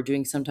together or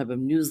doing some type of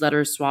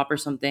newsletter swap or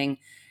something.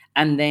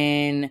 And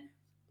then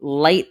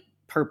light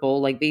purple,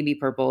 like baby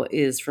purple,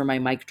 is for my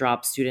mic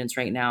drop students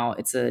right now.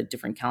 It's a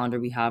different calendar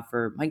we have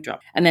for mic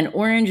drop. And then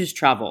orange is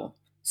travel.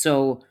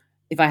 So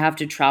if I have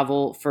to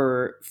travel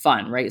for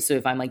fun, right? So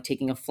if I'm like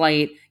taking a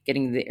flight,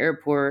 getting to the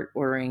airport,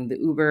 ordering the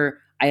Uber,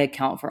 I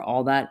account for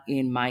all that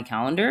in my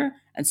calendar.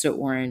 And so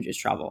orange is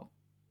travel.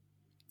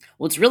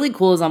 What's really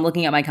cool is I'm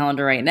looking at my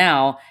calendar right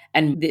now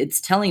and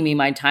it's telling me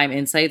my time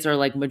insights are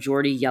like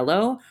majority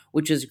yellow,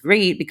 which is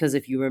great because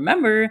if you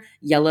remember,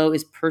 yellow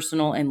is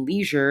personal and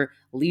leisure.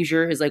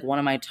 Leisure is like one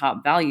of my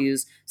top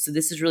values. So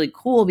this is really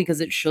cool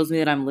because it shows me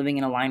that I'm living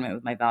in alignment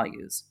with my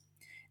values.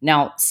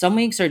 Now, some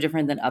weeks are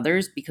different than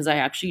others because I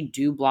actually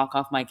do block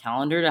off my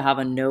calendar to have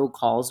a no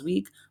calls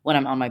week when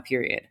I'm on my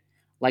period.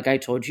 Like I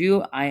told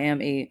you, I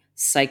am a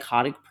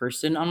psychotic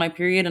person on my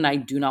period and I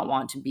do not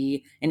want to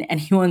be in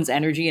anyone's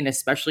energy and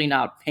especially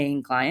not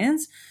paying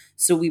clients.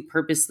 So we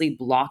purposely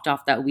blocked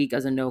off that week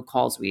as a no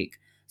calls week.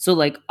 So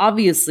like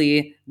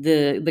obviously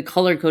the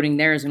color coding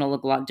there is going to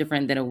look a lot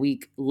different than a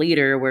week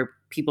later where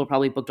people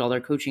probably booked all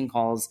their coaching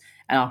calls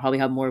and I'll probably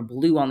have more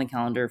blue on the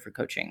calendar for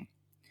coaching.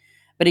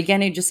 But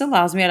again, it just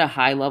allows me at a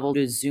high level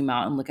to zoom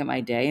out and look at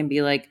my day and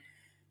be like,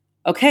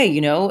 okay,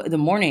 the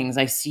mornings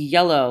I see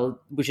yellow,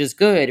 which is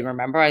good.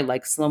 Remember, I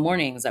like slow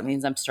mornings. That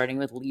means I'm starting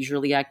with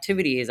leisurely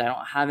activities. I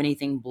don't have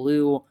anything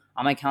blue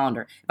on my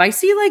calendar. If I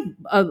see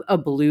like a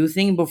blue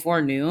thing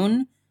before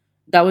noon,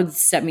 that would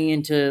set me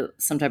into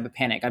some type of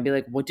panic. I'd be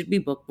like, what did we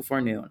book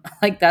before noon?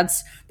 Like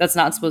that's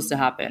not supposed to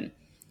happen.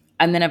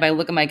 And then if I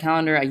look at my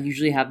calendar, I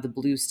usually have the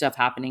blue stuff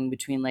happening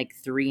between like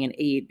 3 and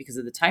 8 because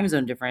of the time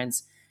zone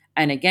difference.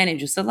 And again, it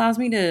just allows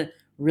me to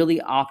really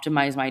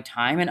optimize my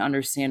time and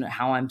understand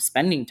how I'm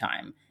spending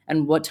time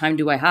and what time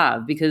do I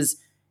have because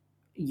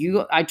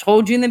I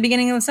told you in the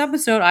beginning of this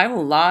episode, I have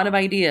a lot of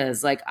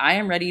ideas. Like I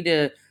am ready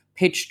to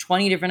pitch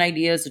 20 different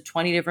ideas to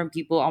 20 different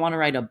people. I want to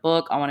write a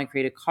book, I want to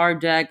create a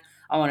card deck,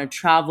 I want to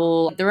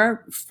travel. There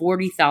are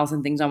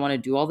 40,000 things I want to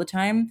do all the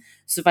time.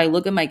 So if I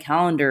look at my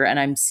calendar and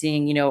I'm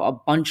seeing, a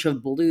bunch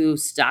of blue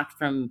stacked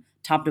from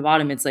top to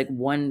bottom, it's like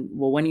when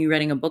are you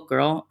writing a book,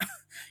 girl?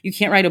 You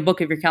can't write a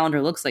book if your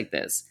calendar looks like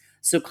this.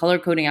 So color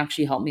coding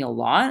actually helped me a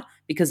lot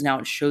because now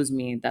it shows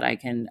me that I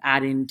can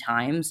add in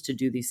times to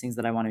do these things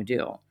that I want to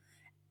do.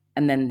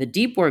 And then the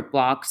deep work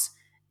blocks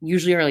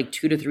usually are like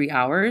 2 to 3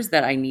 hours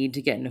that I need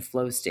to get into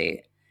flow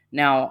state.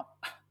 Now,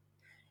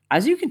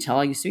 as you can tell,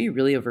 I used to be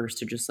really averse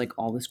to just like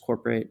all this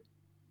corporate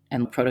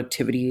and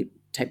productivity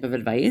type of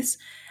advice.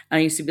 And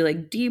I used to be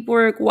like, deep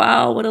work,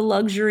 wow, what a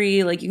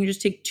luxury. Like you can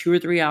just take 2 or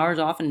 3 hours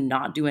off and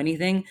not do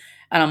anything.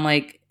 And I'm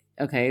like,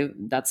 okay,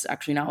 that's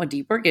actually not what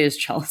deep work is,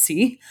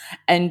 Chelsea.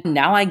 And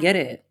now I get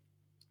it.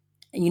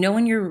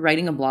 When you're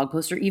writing a blog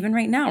post or even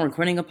right now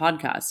recording a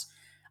podcast,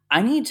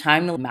 I need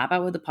time to map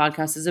out what the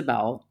podcast is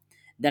about.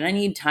 Then I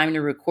need time to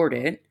record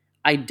it.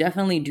 I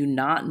definitely do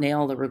not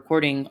nail the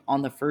recording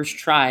on the first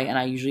try, and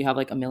I usually have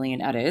like a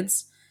million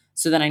edits.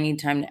 So then I need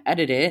time to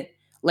edit it.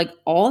 Like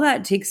all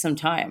that takes some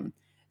time.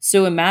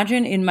 So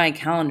imagine in my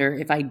calendar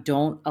if I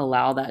don't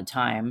allow that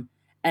time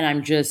and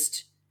I'm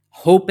just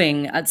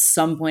hoping at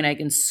some point I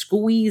can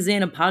squeeze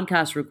in a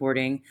podcast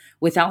recording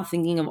without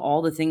thinking of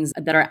all the things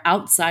that are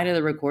outside of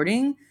the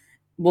recording.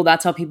 Well,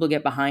 that's how people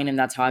get behind, and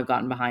that's how I've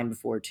gotten behind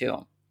before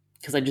too,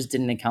 because I just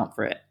didn't account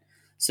for it.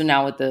 So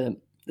now with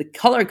the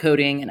color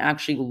coding and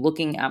actually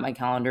looking at my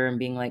calendar and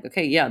being like,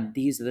 okay, yeah,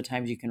 these are the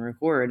times you can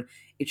record,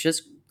 it's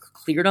just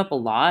cleared up a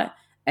lot,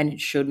 and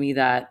it showed me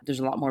that there's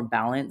a lot more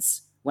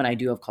balance when I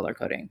do have color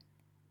coding.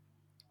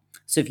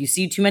 So if you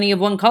see too many of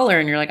one color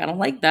and you're like, I don't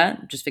like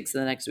that, just fix it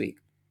the next week.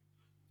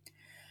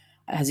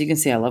 As you can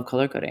see, I love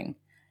color coding.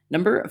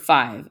 Number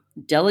 5,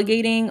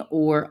 delegating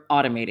or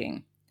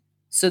automating.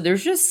 So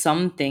there's just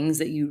some things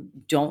that you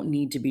don't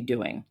need to be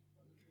doing.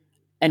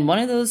 And one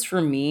of those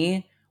for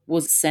me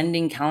was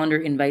sending calendar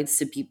invites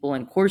to people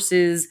in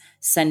courses,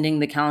 sending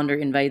the calendar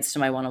invites to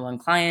my one-on-one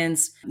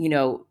clients,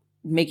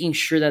 making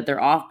sure that their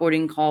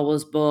offboarding call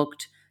was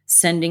booked,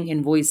 sending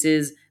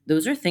invoices.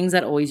 Those are things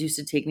that always used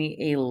to take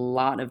me a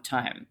lot of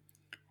time.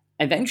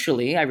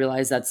 Eventually, I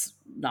realized that's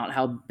not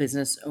how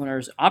business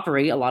owners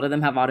operate. A lot of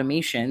them have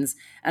automations.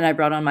 And I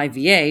brought on my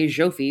VA,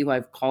 Jofi, who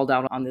I've called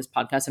out on this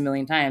podcast a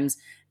million times,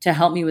 to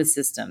help me with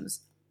systems.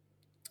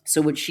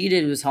 So what she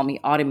did was help me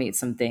automate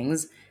some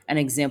things. An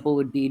example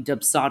would be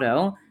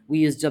Dubsado. We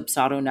use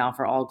Dubsado now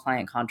for all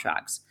client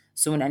contracts.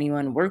 So when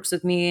anyone works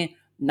with me,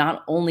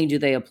 not only do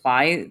they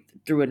apply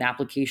through an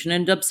application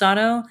in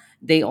Dubsado,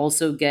 they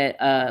also get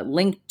a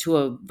link to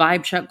a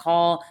vibe check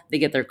call. They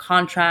get their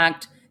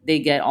contract. They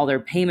get all their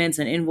payments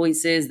and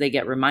invoices. They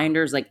get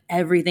reminders. Like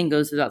everything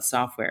goes through that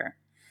software.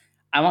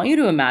 I want you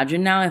to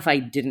imagine now if I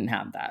didn't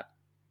have that.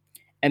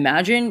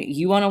 Imagine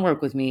you want to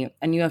work with me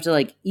and you have to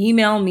like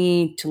email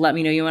me to let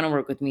me know you want to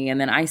work with me.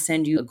 And then I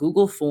send you a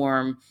Google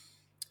form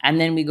and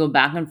then we go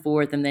back and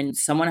forth. And then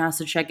someone has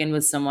to check in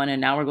with someone.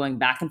 And now we're going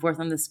back and forth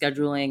on the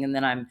scheduling. And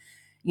then I'm,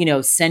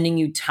 sending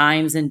you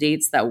times and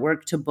dates that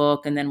work to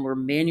book. And then we're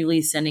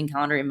manually sending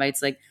calendar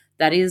invites. Like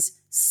that is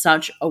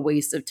such a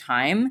waste of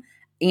time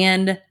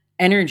and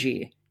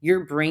energy.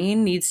 Your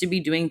brain needs to be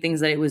doing things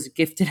that it was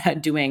gifted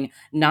at doing,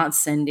 not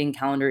sending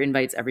calendar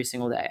invites every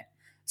single day.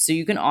 So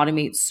you can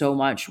automate so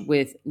much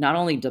with not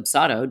only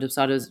Dubsado.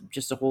 Dubsado is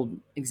just a whole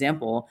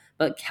example,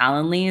 but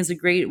Calendly is a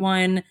great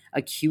one.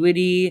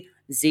 Acuity,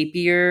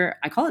 Zapier.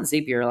 I call it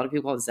Zapier. A lot of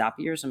people call it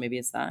Zapier, so maybe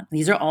it's that.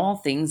 These are all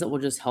things that will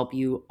just help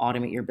you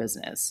automate your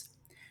business.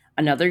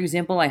 Another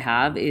example I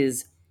have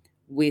is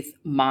with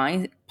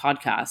my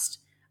podcast.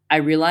 I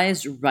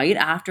realized right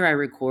after I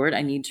record,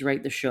 I need to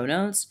write the show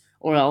notes,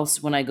 or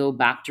else when I go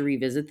back to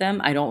revisit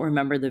them, I don't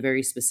remember the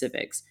very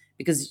specifics.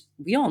 Because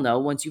we all know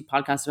once you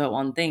podcast about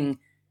one thing,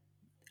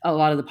 a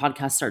lot of the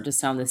podcasts start to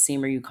sound the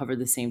same or you cover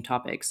the same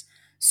topics.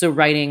 So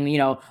writing,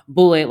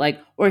 bullet like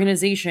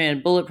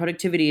organization, bullet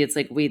productivity, it's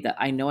like, wait, that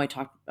I know I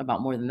talked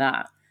about more than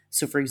that.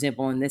 So for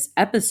example, in this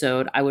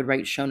episode, I would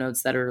write show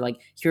notes that are like,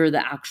 here are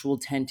the actual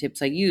 10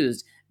 tips I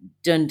used.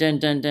 Dun, dun,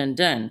 dun, dun,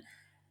 dun.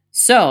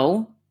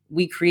 So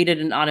we created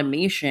an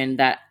automation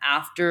that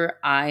after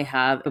I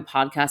have a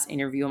podcast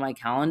interview on my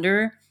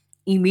calendar,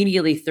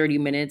 immediately 30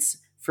 minutes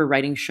for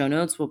writing show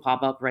notes will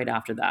pop up right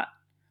after that.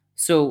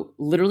 So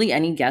literally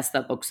any guest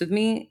that books with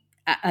me,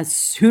 as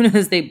soon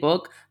as they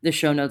book, the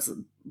show notes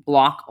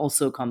block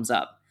also comes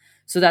up.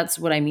 So that's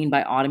what I mean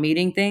by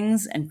automating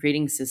things and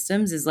creating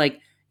systems is like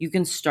you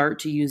can start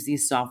to use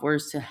these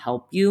softwares to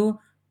help you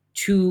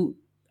to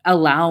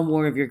allow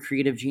more of your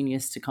creative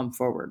genius to come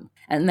forward.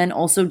 And then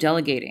also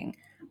delegating.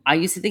 I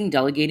used to think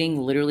delegating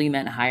literally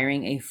meant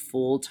hiring a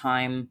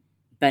full-time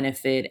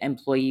benefit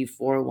employee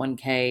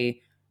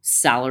 401k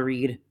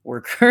salaried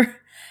worker.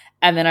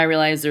 And then I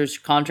realized there's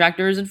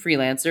contractors and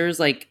freelancers,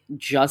 like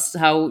just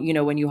how,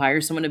 when you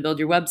hire someone to build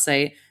your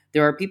website,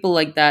 there are people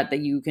like that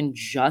you can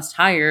just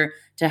hire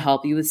to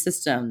help you with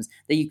systems,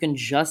 that you can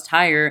just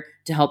hire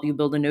to help you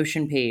build a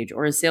Notion page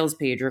or a sales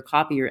page or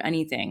copy or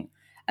anything.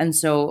 And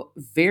so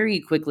very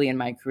quickly in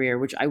my career,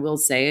 which I will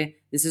say,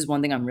 this is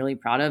one thing I'm really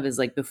proud of, is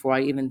like before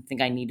I even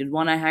think I needed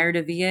one, I hired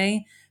a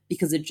VA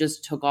because it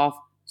just took off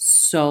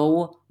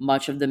so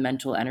much of the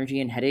mental energy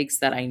and headaches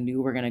that I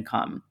knew were going to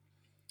come.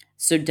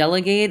 So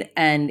delegate,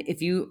 and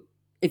if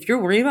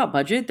you're worried about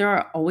budget, there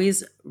are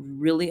always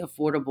really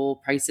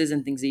affordable prices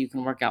and things that you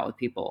can work out with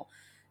people.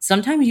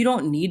 Sometimes you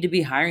don't need to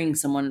be hiring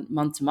someone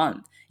month to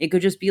month. It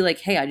could just be like,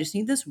 hey, I just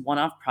need this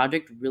one-off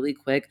project really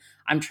quick.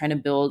 I'm trying to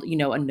build,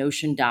 a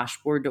Notion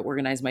dashboard to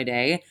organize my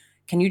day.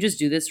 Can you just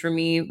do this for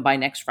me by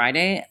next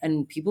Friday?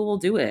 And people will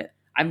do it.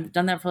 I've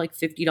done that for like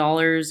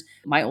 $50.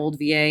 My old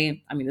VA,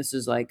 this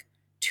is like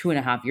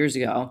 2.5 years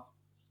ago.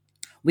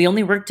 We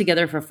only worked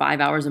together for 5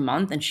 hours a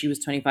month and she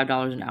was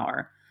 $25 an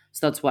hour.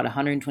 So that's what,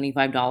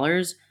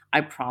 $125.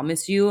 I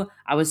promise you,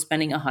 I was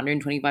spending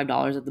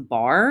 $125 at the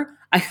bar.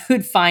 I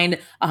could find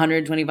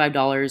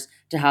 $125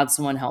 to have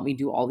someone help me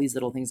do all these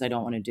little things I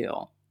don't want to do.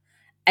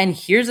 And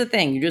here's the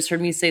thing, you just heard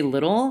me say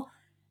little,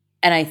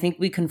 and I think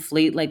we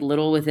conflate like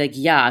little with like,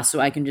 yeah, so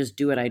I can just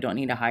do it. I don't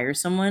need to hire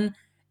someone.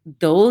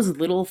 Those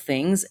little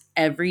things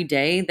every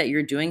day that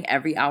you're doing,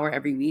 every hour,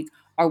 every week,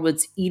 are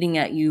what's eating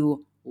at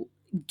you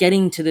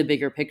getting to the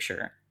bigger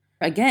picture.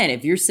 Again,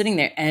 if you're sitting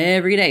there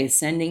every day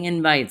sending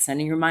invites,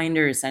 sending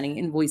reminders, sending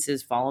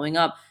invoices, following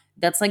up,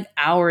 that's like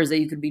hours that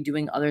you could be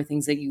doing other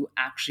things that you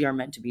actually are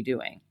meant to be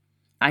doing.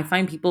 I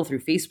find people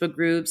through Facebook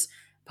groups,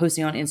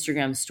 posting on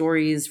Instagram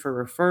stories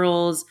for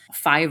referrals,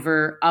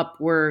 Fiverr,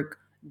 Upwork,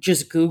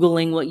 just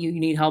Googling what you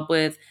need help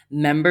with,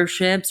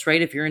 memberships,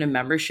 right? If you're in a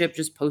membership,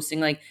 just posting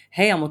like,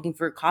 hey, I'm looking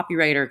for a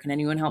copywriter. Can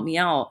anyone help me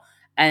out?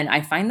 And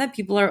I find that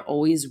people are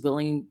always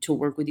willing to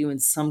work with you in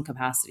some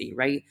capacity,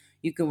 right?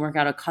 You can work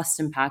out a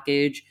custom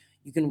package,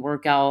 you can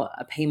work out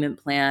a payment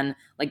plan.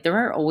 Like there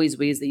are always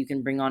ways that you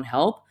can bring on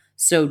help.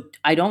 So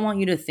I don't want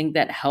you to think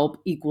that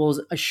help equals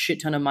a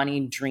shit ton of money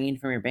drained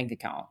from your bank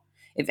account.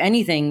 If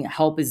anything,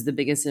 help is the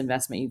biggest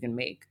investment you can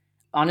make.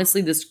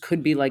 Honestly, this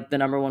could be like the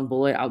number one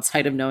bullet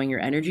outside of knowing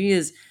your energy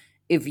is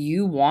if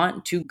you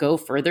want to go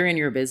further in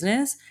your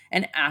business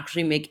and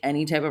actually make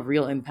any type of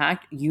real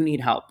impact, you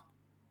need help.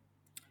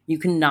 You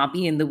cannot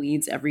be in the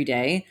weeds every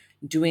day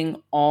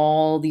doing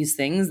all these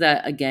things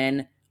that,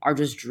 again, are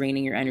just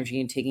draining your energy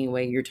and taking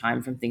away your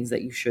time from things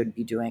that you should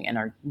be doing and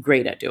are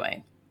great at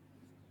doing.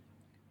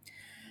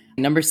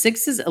 Number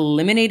 6 is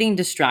eliminating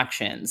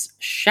distractions.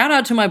 Shout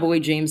out to my boy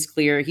James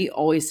Clear. He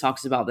always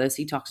talks about this.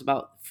 He talks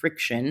about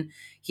friction.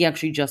 He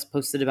actually just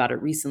posted about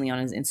it recently on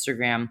his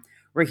Instagram,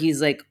 where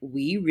he's like,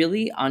 we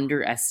really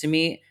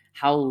underestimate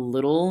how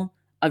little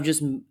of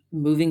just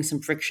moving some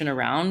friction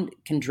around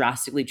can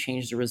drastically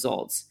change the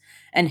results.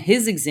 And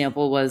his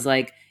example was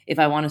like, if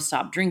I want to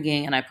stop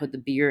drinking and I put the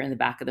beer in the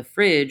back of the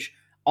fridge,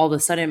 all of a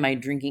sudden my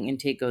drinking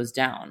intake goes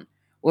down.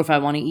 Or if I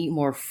want to eat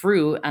more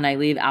fruit and I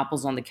leave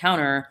apples on the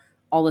counter,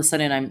 all of a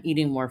sudden I'm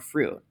eating more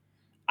fruit.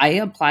 I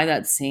apply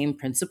that same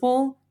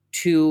principle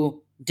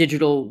to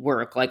digital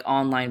work, like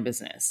online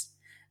business.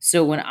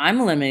 So when I'm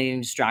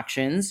eliminating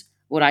distractions,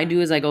 what I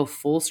do is I go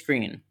full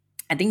screen.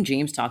 I think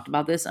James talked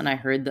about this, and I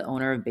heard the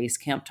owner of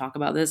Basecamp talk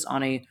about this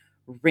on a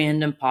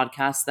random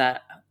podcast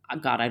that,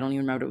 God, I don't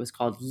even remember what it was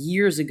called,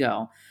 years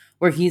ago,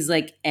 where he's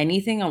like,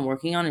 anything I'm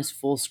working on is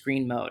full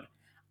screen mode.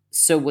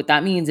 So what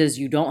that means is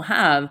you don't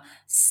have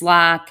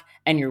Slack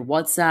and your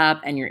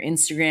WhatsApp and your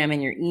Instagram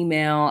and your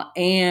email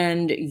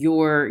and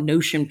your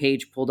Notion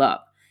page pulled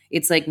up.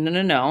 It's like, no,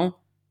 no, no.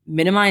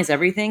 Minimize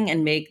everything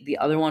and make the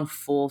other one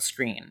full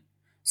screen.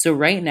 So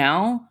right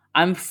now,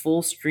 I'm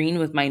full screen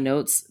with my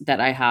notes that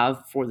I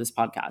have for this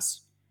podcast.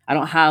 I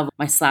don't have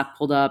my Slack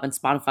pulled up and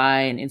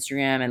Spotify and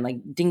Instagram and like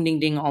ding, ding,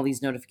 ding, all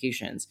these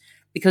notifications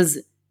because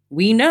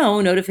we know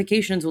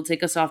notifications will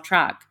take us off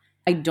track.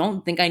 I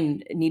don't think I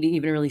need to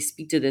even really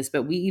speak to this,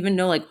 but we even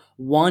know like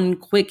one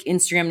quick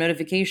Instagram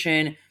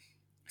notification.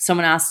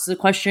 Someone asks a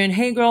question,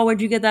 hey girl,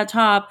 where'd you get that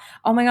top?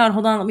 Oh my God,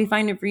 hold on, let me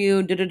find it for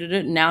you.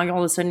 Da-da-da-da. Now all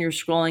of a sudden you're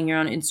scrolling, you're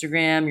on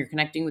Instagram, you're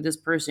connecting with this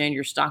person,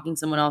 you're stalking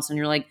someone else, and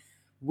you're like,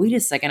 wait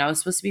a second, I was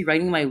supposed to be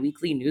writing my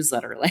weekly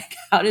newsletter. Like,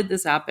 how did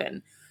this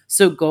happen?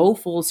 So go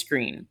full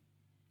screen.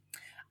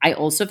 I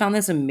also found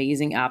this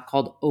amazing app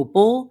called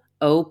Opal,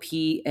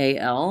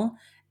 Opal,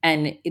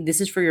 and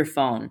this is for your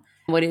phone.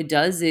 What it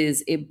does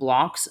is it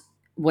blocks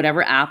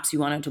whatever apps you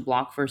want it to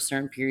block for a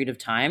certain period of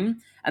time.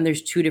 And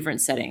there's two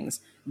different settings.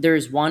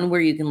 There's one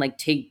where you can like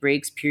take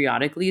breaks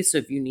periodically. So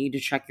if you need to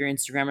check your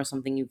Instagram or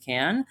something, you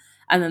can.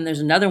 And then there's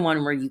another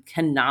one where you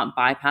cannot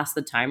bypass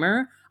the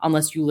timer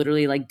unless you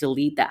literally like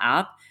delete the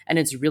app, and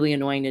it's really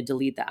annoying to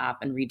delete the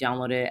app and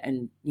re-download it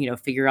and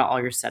figure out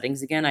all your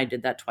settings again. I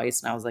did that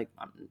twice and I was like,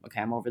 okay,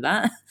 I'm over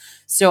that.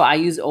 So I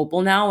use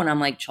Opal now and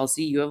I'm like,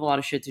 Chelsea, you have a lot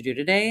of shit to do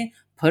today.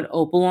 Put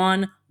Opal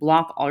on,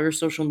 block all your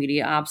social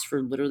media apps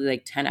for literally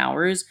like 10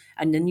 hours,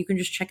 and then you can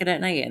just check it at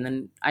night. And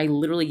then I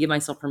literally give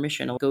myself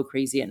permission to go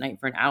crazy at night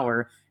for an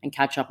hour and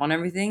catch up on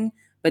everything.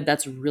 But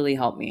that's really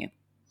helped me.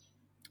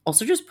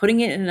 Also, just putting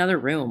it in another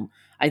room.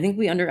 I think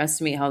we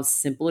underestimate how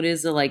simple it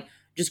is to like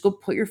just go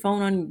put your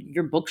phone on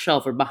your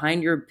bookshelf or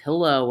behind your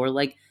pillow or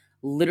like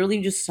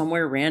literally just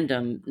somewhere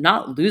random,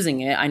 not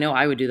losing it. I know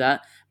I would do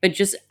that, but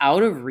just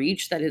out of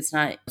reach that it's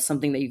not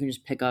something that you can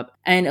just pick up.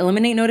 And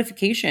eliminate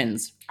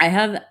notifications. I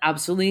have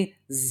absolutely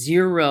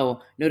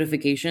zero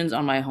notifications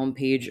on my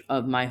homepage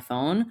of my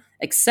phone,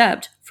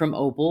 except from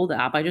Opal, the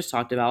app I just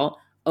talked about,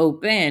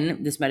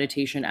 Open, this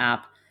meditation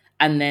app,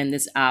 and then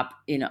this app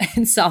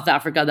in South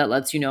Africa that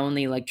lets you know when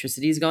the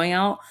electricity is going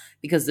out,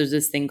 because there's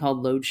this thing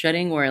called load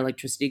shedding where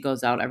electricity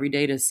goes out every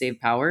day to save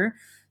power.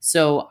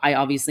 So I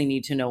obviously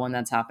need to know when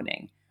that's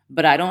happening.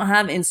 But I don't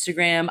have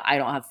Instagram, I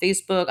don't have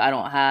Facebook, I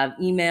don't have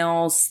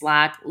email,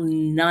 Slack,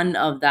 none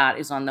of that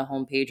is on the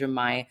homepage of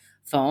my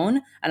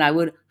phone. And I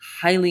would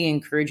highly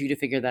encourage you to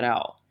figure that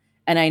out.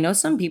 And I know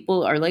some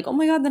people are like, oh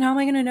my God, then how am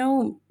I going to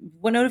know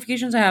what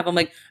notifications I have? I'm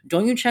like,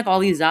 don't you check all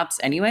these apps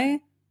anyway?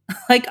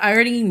 Like, I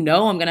already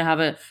know I'm going to have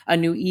a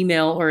new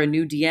email or a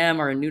new DM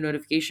or a new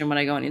notification when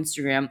I go on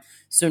Instagram.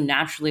 So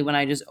naturally, when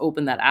I just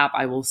open that app,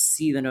 I will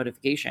see the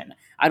notification.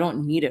 I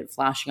don't need it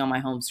flashing on my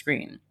home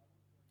screen.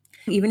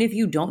 Even if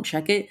you don't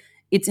check it,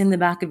 it's in the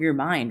back of your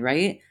mind,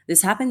 right?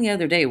 This happened the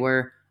other day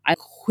where I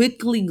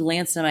quickly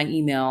glanced at my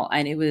email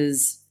and it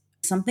was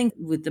something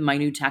with my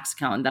new tax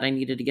account that I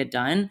needed to get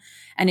done.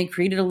 And it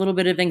created a little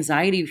bit of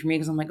anxiety for me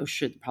because I'm like, oh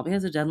shit, it probably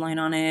has a deadline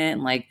on it.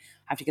 And like,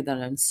 I have to get that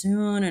done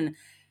soon.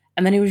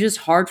 And then it was just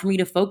hard for me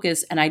to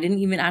focus. And I didn't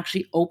even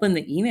actually open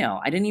the email.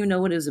 I didn't even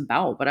know what it was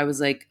about. But I was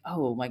like,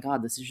 oh my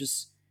God, this is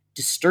just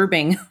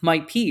disturbing my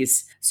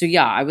peace. So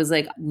yeah, I was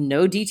like,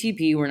 no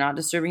DTP, we're not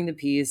disturbing the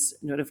peace.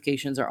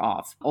 Notifications are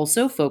off.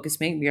 Also,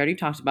 FocusMate, we already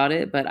talked about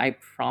it, but I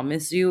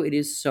promise you, it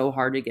is so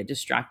hard to get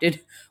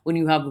distracted when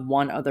you have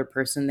one other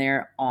person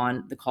there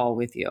on the call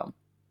with you.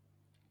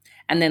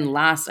 And then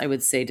last, I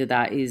would say to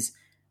that is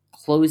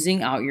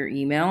closing out your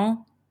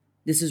email.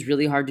 This is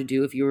really hard to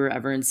do if you were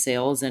ever in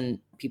sales and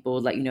people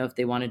would let you know if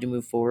they wanted to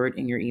move forward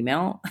in your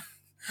email.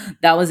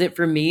 That was it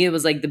for me. It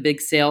was like the big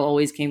sale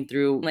always came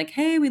through, like,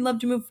 hey, we'd love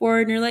to move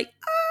forward. And you're like,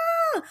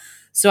 ah.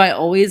 So I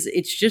always,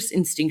 it's just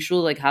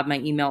instinctual, like have my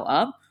email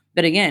up.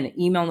 But again,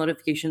 email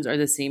notifications are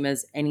the same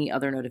as any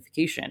other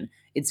notification.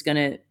 It's going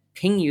to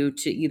ping you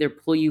to either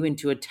pull you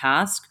into a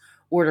task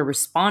or to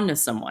respond to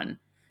someone.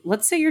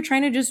 Let's say you're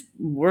trying to just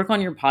work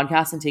on your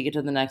podcast and take it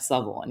to the next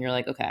level. And you're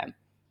like, okay,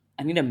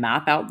 I need to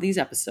map out these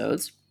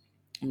episodes.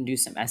 I'm going to do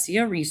some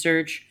SEO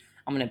research.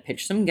 I'm going to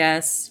pitch some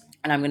guests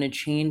and I'm going to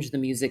change the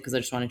music because I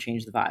just want to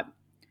change the vibe.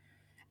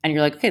 And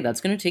you're like, okay,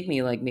 that's going to take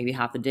me like maybe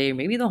half the day,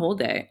 maybe the whole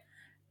day.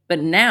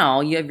 But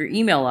now you have your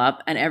email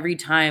up, and every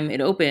time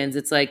it opens,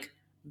 it's like,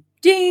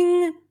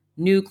 ding,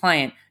 new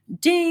client,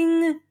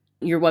 ding,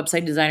 your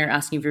website designer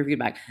asking for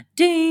feedback,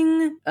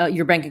 ding,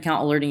 your bank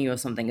account alerting you of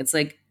something. It's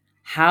like,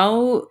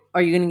 how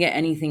are you going to get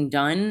anything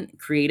done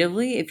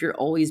creatively if you're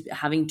always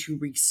having to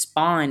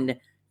respond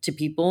to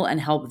people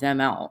and help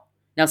them out?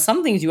 Now,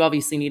 some things you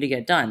obviously need to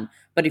get done,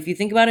 but if you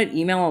think about it,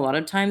 email a lot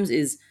of times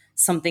is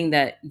something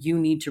that you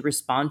need to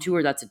respond to,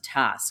 or that's a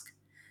task.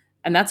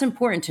 And that's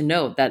important to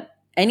note that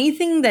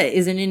anything that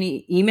isn't in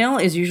an email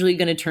is usually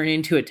going to turn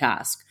into a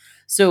task.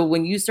 So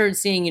when you start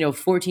seeing,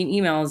 14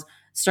 emails,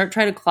 start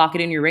trying to clock it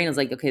in your brain. It's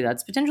like, okay,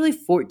 that's potentially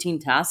 14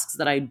 tasks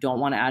that I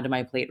don't want to add to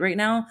my plate right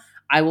now.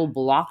 I will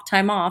block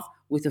time off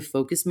with a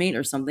FocusMate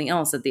or something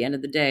else at the end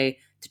of the day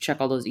to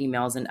check all those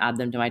emails and add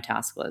them to my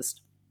task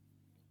list.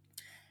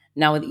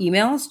 Now, with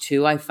emails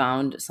too, I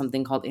found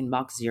something called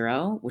Inbox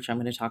Zero, which I'm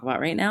going to talk about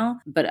right now.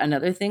 But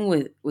another thing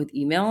with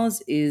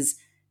emails is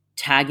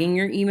tagging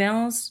your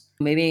emails,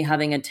 maybe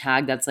having a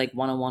tag that's like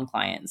one-on-one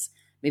clients,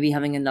 maybe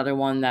having another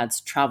one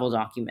that's travel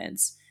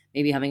documents,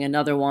 maybe having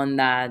another one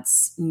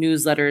that's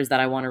newsletters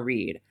that I want to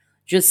read.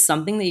 Just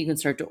something that you can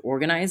start to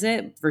organize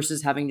it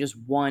versus having just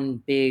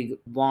one big,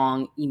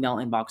 long email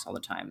inbox all the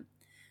time.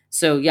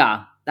 So,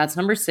 yeah, that's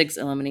number 6,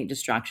 eliminate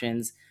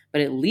distractions.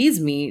 But it leads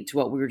me to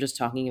what we were just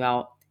talking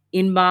about,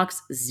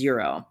 Inbox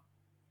Zero.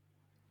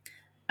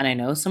 And I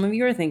know some of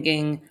you are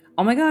thinking,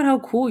 oh my God, how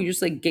cool. You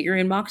just like get your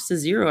inbox to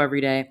zero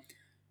every day.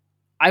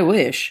 I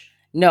wish.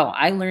 No,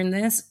 I learned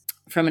this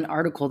from an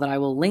article that I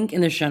will link in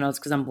the show notes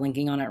because I'm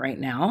blinking on it right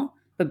now.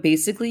 But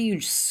basically, you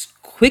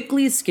just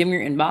quickly skim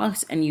your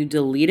inbox and you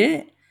delete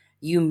it,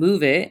 you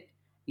move it,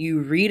 you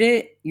read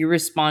it, you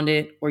respond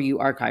it, or you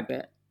archive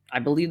it. I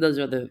believe those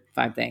are the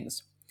 5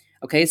 things.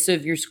 Okay, so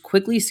if you're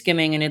quickly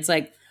skimming and it's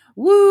like,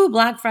 woo,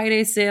 Black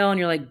Friday sale, and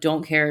you're like,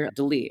 don't care,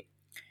 delete.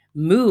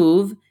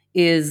 Move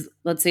is,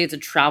 let's say it's a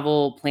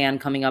travel plan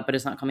coming up, but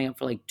it's not coming up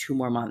for like 2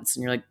 more months.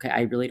 And you're like, okay,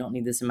 I really don't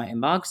need this in my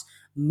inbox.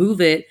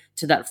 Move it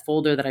to that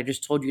folder that I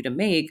just told you to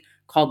make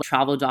called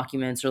travel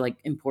documents or like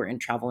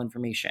important travel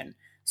information.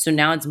 So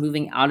now it's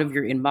moving out of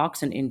your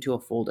inbox and into a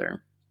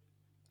folder.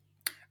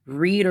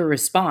 Read or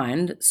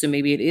respond. So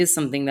maybe it is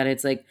something that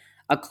it's like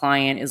a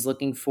client is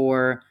looking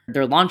for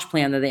their launch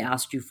plan that they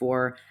asked you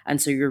for.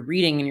 And so you're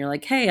reading and you're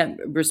like, hey, I'm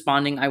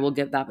responding. I will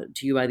get that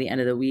to you by the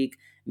end of the week,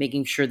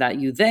 making sure that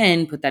you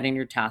then put that in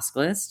your task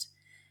list,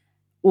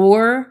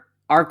 or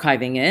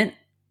archiving it.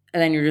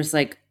 And then you're just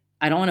like,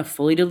 I don't want to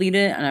fully delete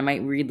it and I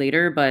might read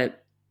later,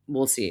 but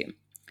we'll see.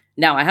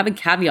 Now, I have a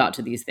caveat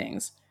to these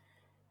things.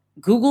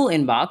 Google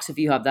Inbox, if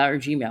you have that, or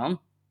Gmail,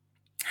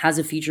 has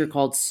a feature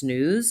called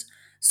Snooze.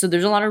 So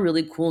there's a lot of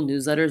really cool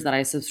newsletters that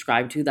I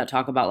subscribe to that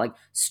talk about like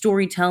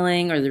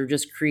storytelling, or they're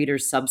just creator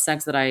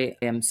subsects that I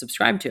am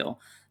subscribed to.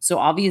 So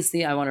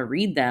obviously I want to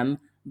read them,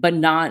 but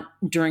not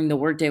during the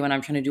workday when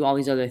I'm trying to do all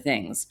these other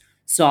things.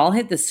 So I'll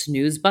hit the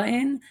snooze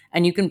button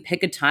and you can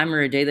pick a time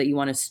or a day that you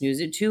want to snooze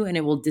it to and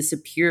it will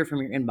disappear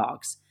from your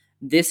inbox.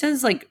 This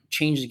has like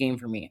changed the game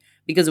for me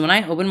because when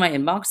I open my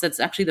inbox,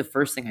 that's actually the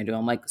first thing I do.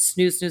 I'm like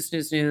snooze, snooze,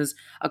 snooze, snooze.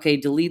 Okay,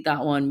 delete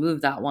that one,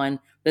 move that one.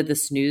 That the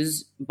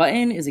snooze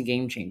button is a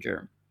game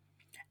changer.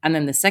 And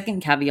then the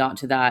second caveat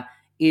to that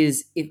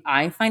is if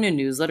I find a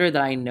newsletter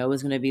that I know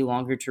is going to be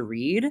longer to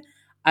read,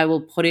 I will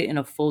put it in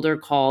a folder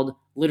called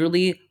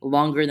literally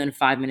longer than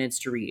 5 minutes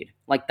to read.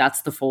 Like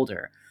that's the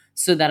folder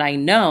so that I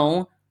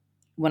know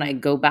when I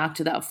go back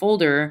to that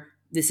folder,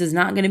 this is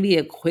not going to be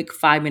a quick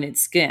 5-minute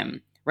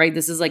skim, right?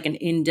 This is like an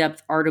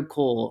in-depth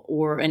article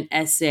or an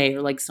essay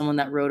or like someone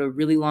that wrote a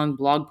really long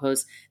blog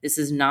post. This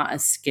is not a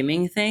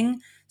skimming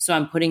thing. So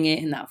I'm putting it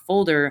in that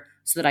folder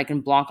so that I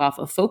can block off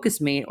a focus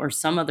mate or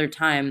some other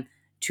time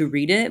to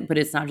read it, but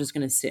it's not just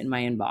going to sit in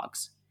my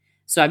inbox.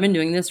 So I've been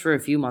doing this for a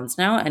few months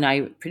now, and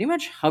I pretty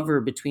much hover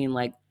between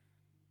like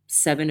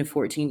 7 to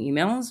 14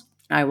 emails.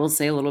 I will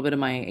say a little bit of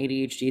my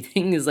ADHD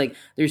thing is like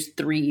there's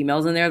 3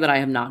 emails in there that I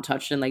have not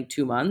touched in like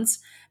 2 months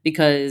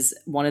because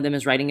one of them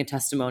is writing a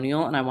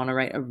testimonial and I want to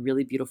write a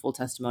really beautiful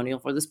testimonial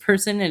for this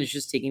person and it's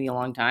just taking me a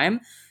long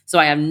time. So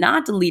I have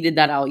not deleted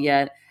that out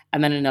yet.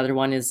 And then another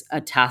one is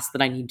a task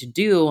that I need to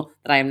do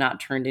that I have not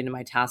turned into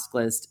my task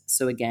list.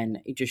 So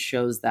again, it just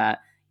shows that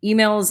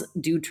emails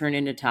do turn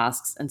into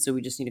tasks. And so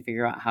we just need to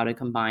figure out how to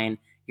combine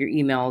your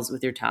emails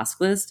with your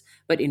task list.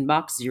 But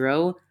Inbox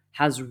Zero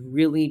has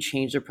really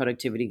changed the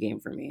productivity game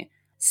for me.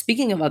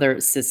 Speaking of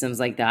other systems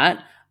like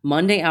that,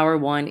 Monday Hour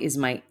One is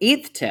my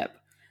 8th tip.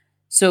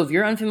 So if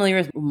you're unfamiliar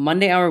with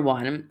Monday Hour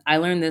One, I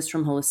learned this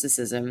from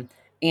Holisticism,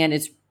 and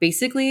it's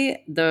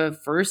basically the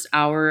first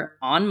hour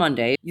on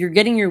Monday, you're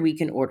getting your week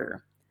in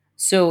order.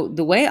 So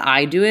the way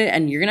I do it,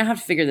 and you're going to have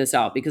to figure this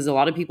out because a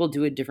lot of people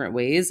do it different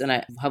ways, and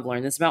I have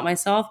learned this about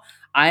myself.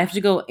 I have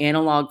to go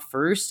analog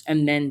first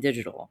and then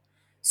digital.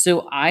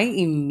 So I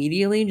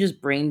immediately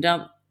just brain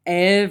dump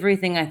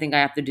everything I think I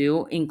have to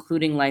do,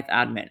 including life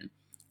admin,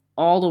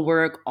 all the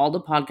work, all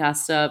the podcast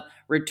stuff,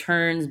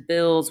 returns,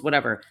 bills,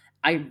 whatever.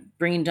 I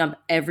brain dump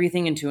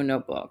everything into a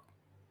notebook.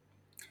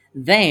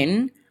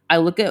 Then I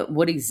look at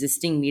what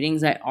existing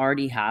meetings I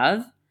already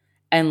have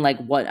and like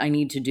what I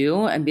need to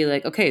do and be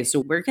like, okay,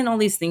 so where can all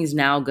these things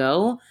now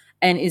go?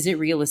 And is it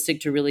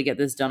realistic to really get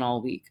this done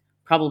all week?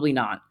 Probably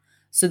not.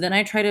 So then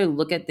I try to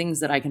look at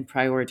things that I can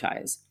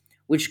prioritize,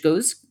 which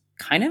goes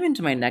kind of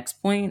into my next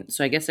point.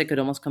 So I guess I could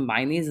almost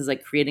combine these as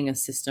like creating a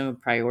system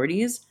of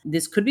priorities.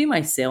 This could be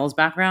my sales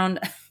background,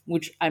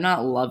 which I'm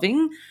not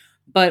loving,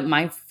 but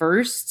my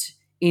first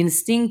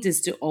instinct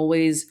is to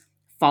always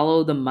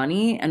follow the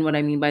money. And what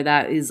I mean by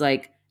that is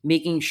like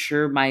making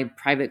sure my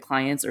private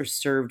clients are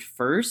served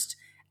first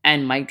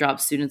and mic drop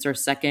students are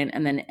second.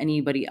 And then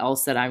anybody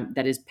else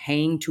that is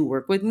paying to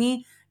work with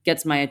me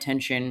gets my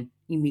attention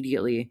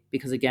immediately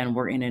because again,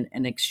 we're in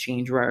an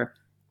exchange where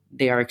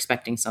they are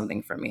expecting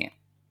something from me.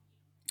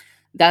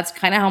 That's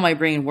kind of how my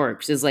brain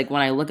works is like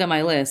when I look at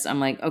my list, I'm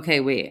like, okay,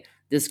 wait,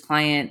 this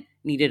client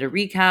needed a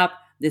recap.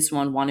 This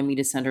one wanted me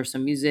to send her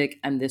some music,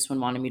 and this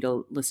one wanted me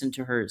to listen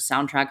to her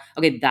soundtrack.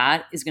 Okay,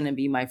 that is going to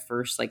be my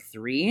first like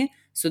 3.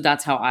 So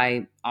that's how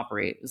I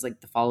operate is like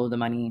the follow the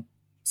money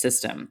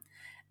system.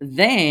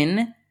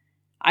 Then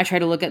I try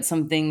to look at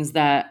some things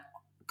that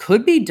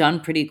could be done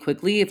pretty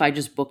quickly if I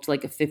just booked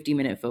like a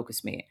 50-minute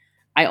focus meet.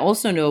 I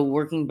also know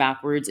working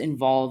backwards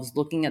involves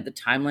looking at the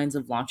timelines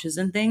of launches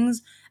and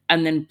things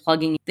and then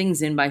plugging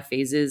things in by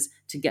phases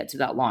to get to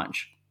that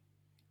launch.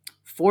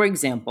 For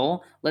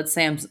example, let's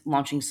say I'm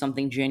launching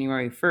something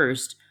January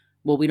 1st.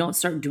 Well, we don't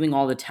start doing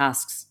all the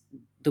tasks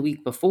the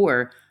week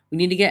before. We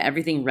need to get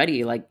everything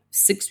ready like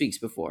 6 weeks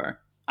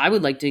before. I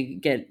would like to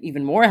get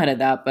even more ahead of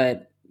that,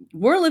 but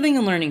we're living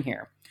and learning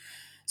here.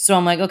 So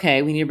I'm like,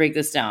 okay, we need to break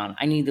this down.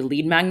 I need the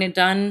lead magnet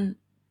done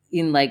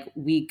in like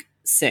week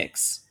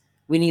 6.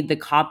 We need the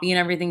copy and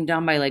everything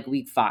done by like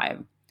week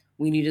 5.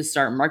 We need to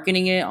start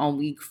marketing it on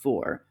week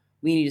 4.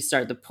 We need to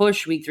start the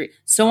push week 3,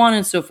 so on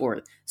and so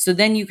forth. So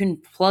then you can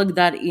plug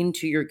that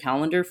into your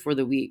calendar for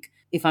the week.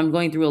 If I'm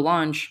going through a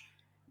launch,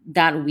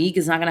 that week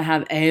is not going to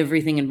have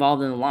everything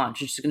involved in the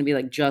launch. It's just going to be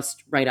like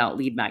just write out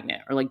lead magnet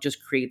or like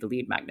just create the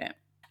lead magnet.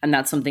 And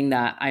that's something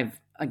that I've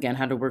again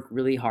had to work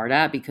really hard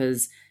at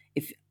because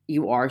if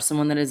you are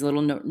someone that is a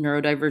little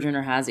neurodivergent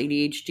or has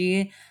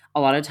ADHD,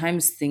 a lot of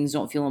times things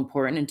don't feel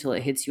important until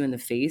it hits you in the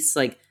face.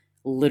 Like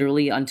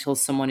literally until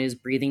someone is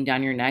breathing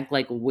down your neck,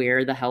 like,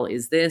 where the hell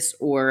is this?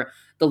 Or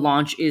the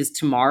launch is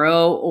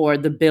tomorrow, or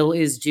the bill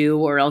is due,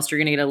 or else you're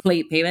going to get a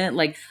late payment.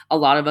 Like a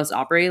lot of us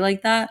operate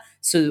like that.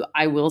 So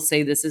I will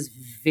say this is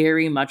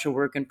very much a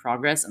work in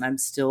progress, and I'm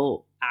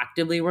still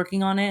actively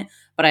working on it,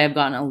 but I have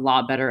gotten a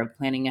lot better at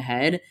planning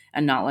ahead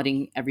and not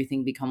letting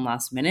everything become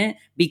last minute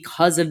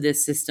because of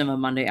this system of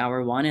Monday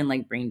Hour One and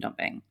like brain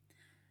dumping.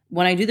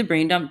 When I do the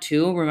brain dump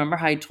too, remember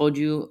how I told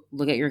you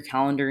look at your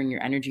calendar and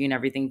your energy and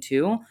everything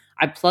too?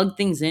 I plug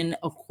things in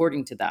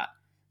according to that.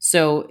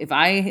 So if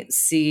I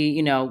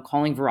see,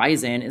 calling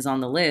Verizon is on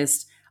the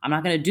list, I'm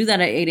not going to do that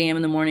at 8 a.m.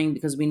 in the morning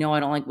because we know I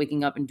don't like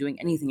waking up and doing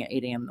anything at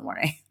 8 a.m. in the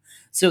morning.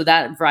 So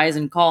that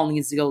Verizon call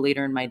needs to go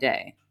later in my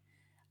day.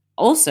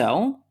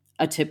 Also,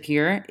 a tip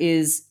here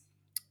is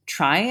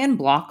try and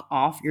block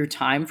off your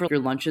time for your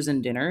lunches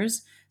and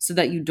dinners so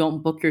that you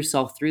don't book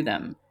yourself through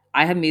them.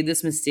 I have made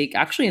this mistake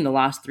actually in the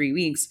last 3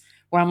 weeks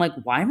where I'm like,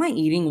 why am I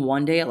eating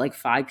one day at like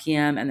 5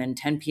 p.m. and then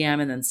 10 p.m.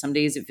 and then some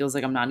days it feels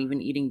like I'm not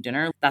even eating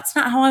dinner? That's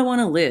not how I want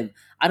to live.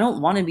 I don't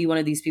want to be one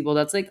of these people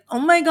that's like, oh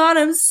my God,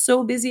 I'm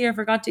so busy. I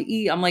forgot to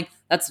eat. I'm like,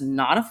 that's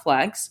not a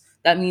flex.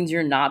 That means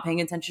you're not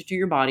paying attention to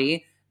your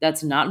body.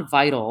 That's not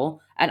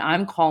vital. And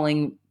I'm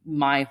calling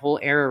my whole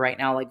era right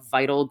now, like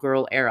vital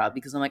girl era,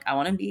 because I'm like, I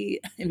want to be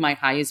in my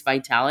highest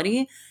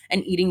vitality,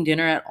 and eating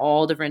dinner at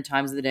all different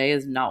times of the day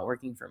is not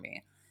working for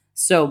me.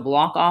 So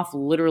block off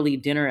literally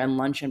dinner and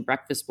lunch and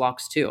breakfast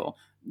blocks too,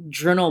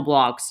 journal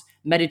blocks,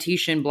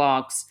 meditation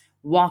blocks,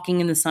 walking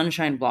in the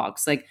sunshine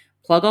blocks. Like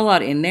plug a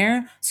lot in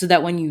there so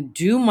that when you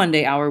do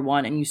Monday hour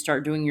one and you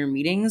start doing your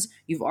meetings,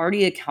 you've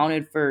already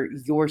accounted for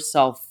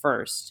yourself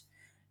first.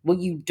 What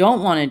you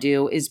don't want to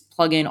do is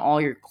plug in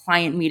all your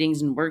client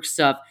meetings and work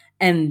stuff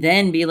and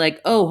then be like,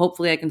 oh,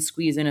 hopefully I can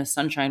squeeze in a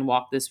sunshine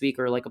walk this week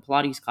or like a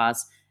Pilates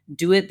class.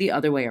 Do it the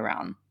other way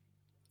around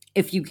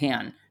if you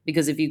can.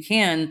 Because if you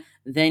can,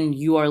 then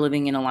you are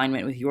living in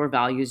alignment with your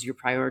values, you're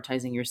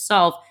prioritizing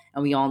yourself.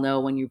 And we all know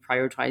when you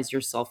prioritize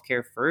your self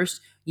care first,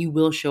 you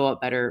will show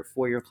up better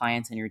for your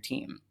clients and your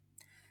team.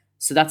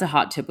 So that's a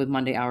hot tip with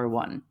Monday Hour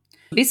One.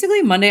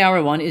 Basically, Monday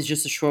Hour One is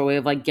just a short way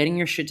of like getting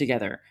your shit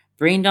together,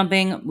 brain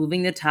dumping,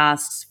 moving the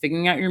tasks,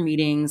 figuring out your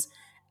meetings.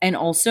 And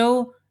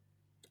also,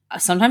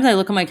 sometimes I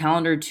look at my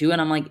calendar too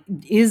and I'm like,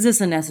 is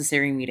this a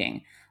necessary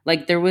meeting?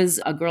 Like there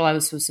was a girl I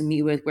was supposed to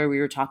meet with where we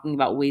were talking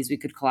about ways we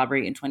could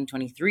collaborate in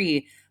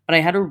 2023, but I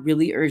had a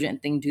really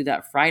urgent thing due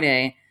that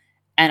Friday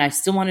and I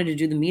still wanted to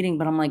do the meeting,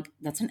 but I'm like,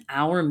 that's an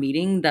hour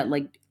meeting that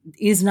like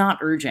is not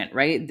urgent,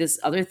 right? This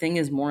other thing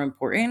is more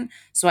important.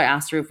 So I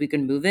asked her if we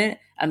could move it.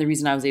 And the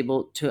reason I was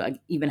able to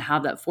even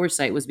have that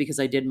foresight was because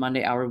I did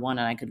Monday hour one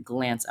and I could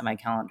glance at my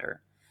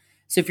calendar.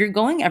 So if you're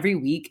going every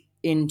week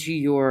into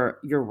your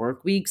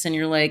work weeks and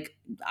you're like,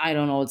 I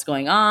don't know what's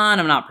going on,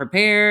 I'm not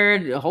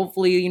prepared.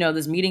 Hopefully,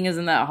 this meeting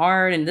isn't that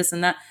hard and this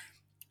and that,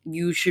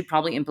 you should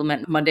probably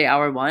implement Monday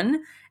hour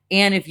one.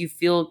 And if you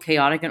feel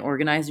chaotic and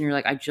organized and you're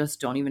like, I just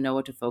don't even know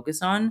what to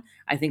focus on,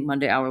 I think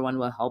Monday hour one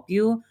will help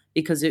you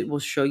because it will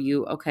show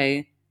you,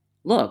 okay,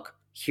 look,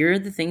 here are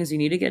the things you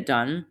need to get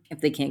done.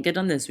 If they can't get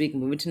done this week,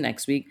 move it to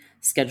next week,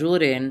 schedule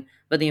it in.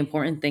 But the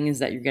important thing is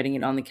that you're getting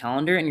it on the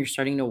calendar and you're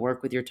starting to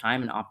work with your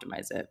time and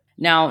optimize it.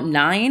 Now,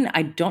 9,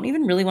 I don't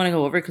even really want to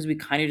go over because we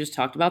kind of just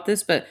talked about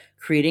this, but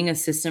creating a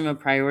system of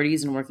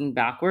priorities and working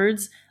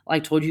backwards. I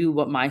told you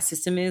what my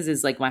system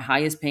is like my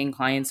highest paying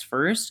clients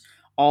first,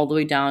 all the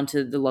way down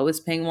to the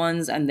lowest paying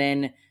ones. And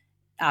then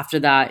after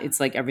that, it's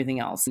like everything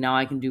else. Now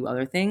I can do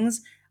other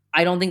things.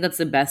 I don't think that's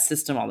the best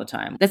system all the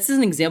time. This is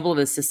an example of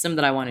a system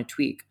that I want to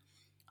tweak.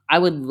 I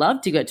would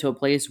love to get to a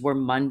place where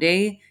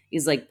Monday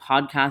is like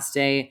podcast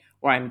day,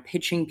 where I'm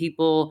pitching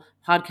people,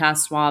 podcast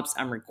swaps,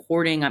 I'm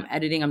recording, I'm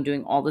editing, I'm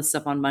doing all this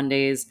stuff on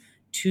Mondays.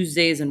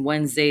 Tuesdays and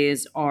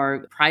Wednesdays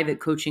are private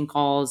coaching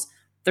calls.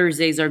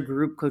 Thursdays are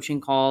group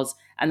coaching calls.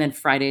 And then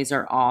Fridays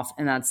are off.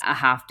 And that's a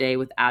half day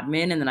with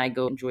admin. And then I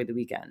go enjoy the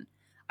weekend.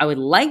 I would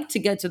like to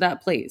get to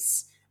that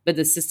place, but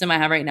the system I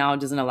have right now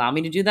doesn't allow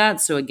me to do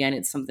that. So again,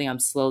 it's something I'm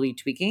slowly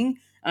tweaking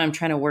and I'm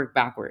trying to work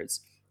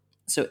backwards.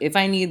 So if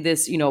I need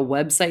this,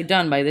 website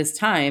done by this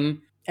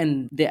time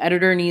and the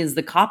editor needs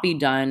the copy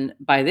done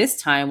by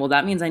this time, well,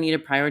 that means I need to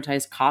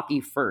prioritize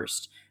copy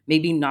first,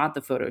 maybe not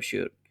the photo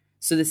shoot.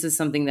 So this is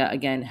something that,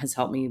 again, has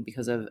helped me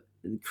because of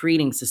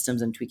creating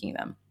systems and tweaking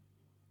them.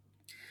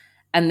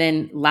 And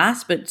then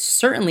last but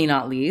certainly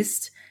not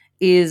least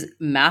is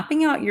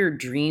mapping out your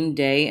dream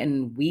day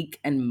and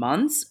week and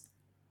months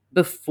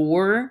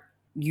before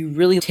you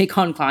really take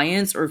on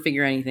clients or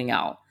figure anything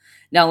out.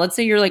 Now, let's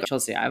say you're like,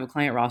 Chelsea, I have a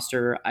client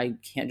roster. I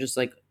can't just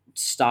like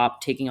stop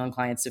taking on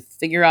clients to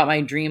figure out my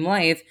dream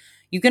life.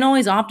 You can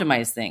always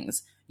optimize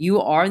things.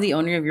 You are the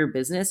owner of your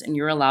business and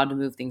you're allowed to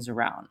move things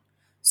around.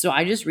 So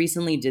I just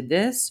recently did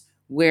this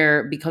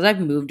where because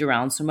I've moved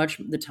around so much,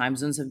 the time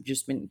zones have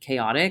just been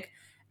chaotic.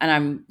 And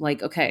I'm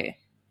like, okay,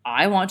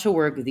 I want to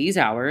work these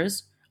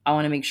hours. I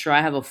want to make sure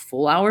I have a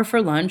full hour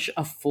for lunch,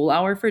 a full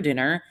hour for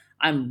dinner.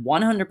 I'm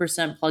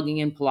 100% plugging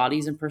in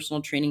Pilates and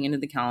personal training into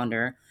the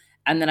calendar.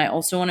 And then I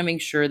also want to make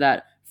sure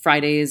that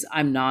Fridays,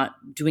 I'm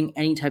not doing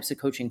any types of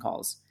coaching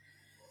calls.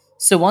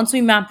 So once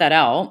we mapped that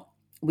out,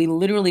 we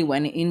literally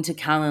went into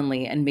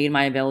Calendly and made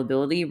my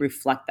availability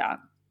reflect that.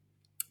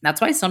 That's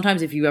why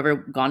sometimes if you ever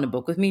gone to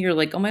book with me, you're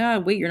like, oh my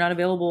God, wait, you're not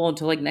available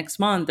until like next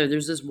month, or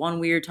there's this one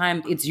weird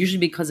time. It's usually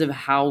because of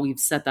how we've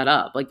set that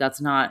up. Like that's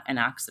not an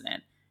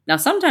accident. Now,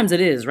 sometimes it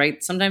is,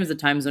 right? Sometimes the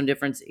time zone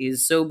difference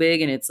is so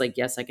big and it's like,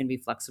 yes, I can be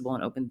flexible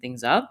and open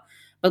things up.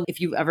 But if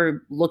you've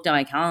ever looked at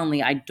my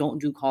Calendly, I don't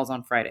do calls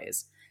on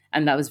Fridays.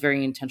 And that was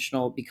very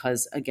intentional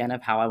because, again,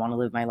 of how I want to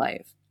live my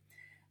life.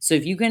 So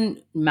if you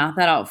can map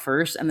that out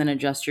first and then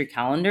adjust your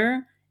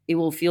calendar, it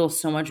will feel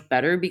so much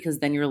better because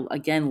then you're,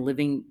 again,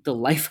 living the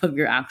life of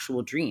your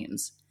actual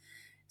dreams.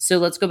 So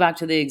let's go back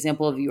to the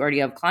example of you already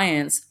have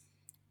clients.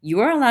 You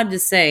are allowed to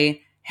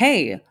say,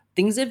 hey,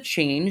 things have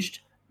changed.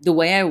 The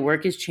way I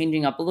work is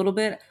changing up a little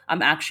bit.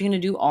 I'm actually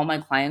going to do all my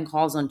client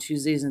calls on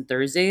Tuesdays and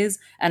Thursdays.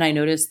 And I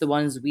noticed the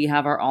ones we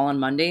have are all on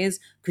Mondays.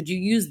 Could you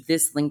use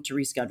this link to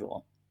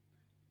reschedule?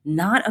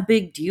 Not a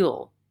big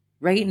deal,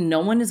 right?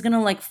 No one is going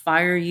to like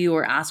fire you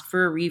or ask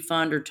for a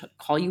refund or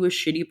call you a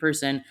shitty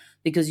person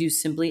because you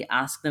simply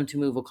ask them to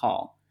move a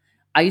call.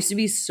 I used to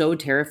be so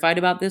terrified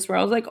about this where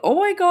I was like, oh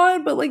my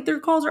God, but like their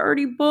calls are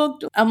already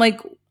booked. I'm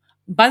like,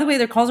 By the way,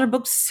 their calls are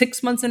booked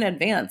 6 months in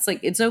advance. Like,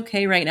 it's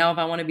okay right now if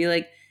I want to be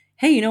like,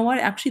 hey, you know what?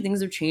 Actually,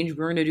 things have changed.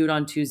 We're going to do it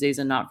on Tuesdays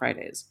and not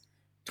Fridays.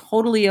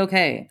 Totally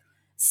okay.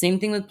 Same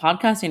thing with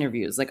podcast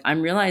interviews. Like,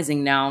 I'm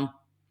realizing now,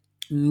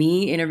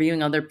 me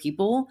interviewing other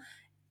people,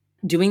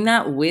 doing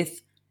that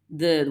with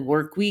the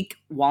work week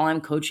while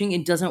I'm coaching,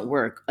 it doesn't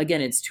work.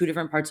 Again, it's two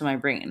different parts of my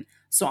brain.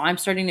 So I'm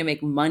starting to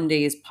make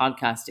Mondays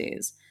podcast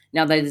days.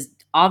 Now, that is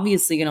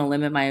obviously going to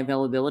limit my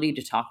availability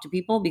to talk to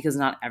people because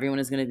not everyone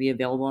is going to be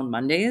available on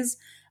Mondays.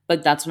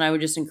 But that's when I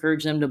would just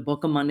encourage them to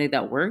book a Monday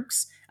that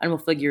works and we'll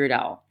figure it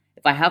out.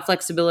 If I have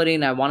flexibility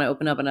and I want to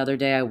open up another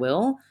day, I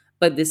will.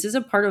 But this is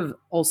a part of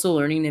also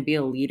learning to be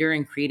a leader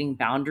and creating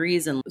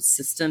boundaries and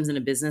systems in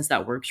a business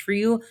that works for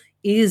you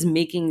is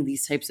making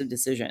these types of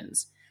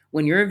decisions.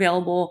 When you're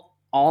available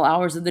all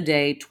hours of the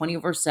day,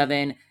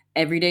 24/7,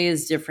 every day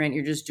is different,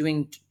 you're just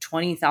doing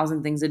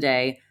 20,000 things a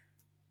day.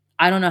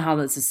 I don't know how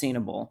that's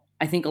sustainable.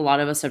 I think a lot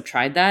of us have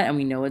tried that and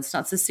we know it's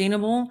not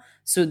sustainable.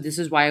 So, this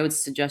is why I would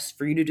suggest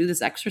for you to do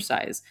this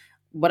exercise.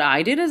 What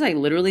I did is I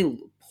literally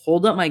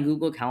pulled up my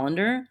Google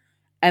Calendar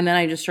and then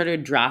I just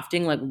started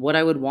drafting like what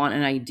I would want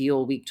an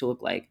ideal week to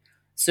look like.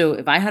 So,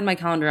 if I had my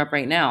calendar up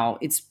right now,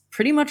 it's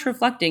pretty much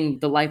reflecting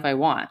the life I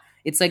want.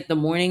 It's like the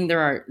morning, there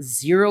are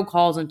zero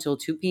calls until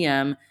 2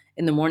 p.m.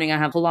 In the morning, I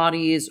have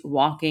Pilates,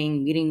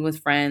 walking, meeting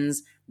with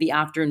friends. The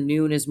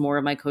afternoon is more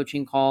of my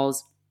coaching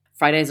calls.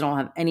 Fridays, I don't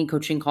have any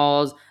coaching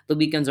calls. The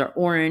weekends are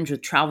orange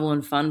with travel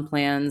and fun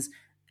plans.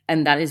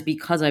 And that is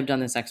because I've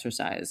done this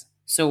exercise.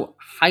 So,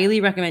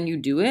 highly recommend you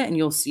do it, and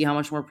you'll see how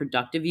much more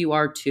productive you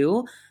are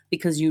too,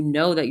 because you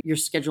know that you're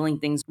scheduling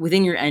things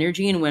within your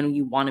energy and when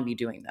you want to be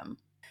doing them.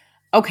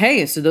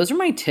 Okay, so those are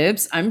my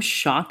tips. I'm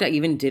shocked I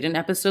even did an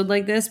episode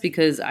like this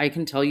because I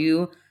can tell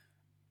you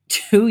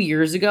 2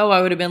 years ago,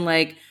 I would have been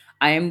like,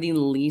 I am the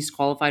least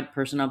qualified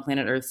person on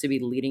planet Earth to be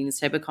leading this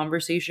type of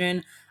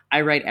conversation.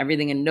 I write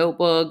everything in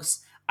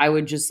notebooks. I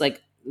would just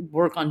like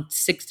work on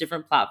 6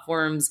 different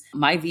platforms.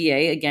 My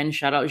VA, again,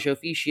 shout out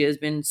Jofi, she has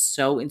been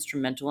so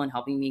instrumental in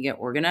helping me get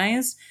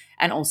organized.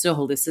 And also,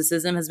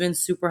 Holisticism has been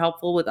super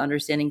helpful with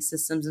understanding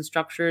systems and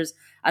structures.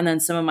 And then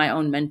some of my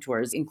own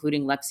mentors,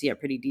 including Lexi at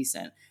Pretty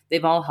Decent,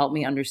 they've all helped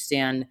me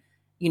understand,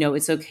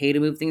 it's okay to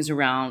move things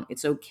around.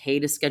 It's okay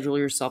to schedule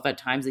yourself at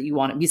times that you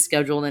want to be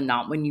scheduled and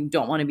not when you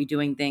don't want to be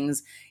doing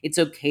things. It's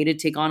okay to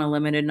take on a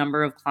limited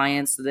number of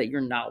clients so that you're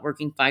not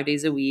working 5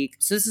 days a week.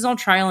 So this is all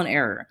trial and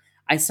error.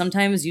 I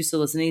sometimes used to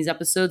listen to these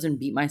episodes and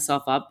beat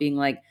myself up being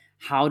like,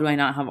 how do I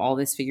not have all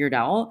this figured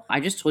out? I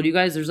just told you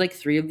guys there's like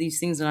 3 of these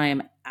things that I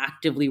am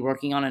actively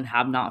working on and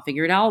have not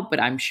figured out,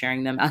 but I'm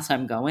sharing them as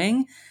I'm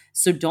going.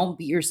 So don't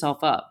beat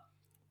yourself up.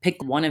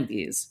 Pick one of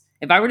these.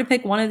 If I were to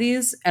pick one of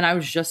these and I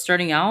was just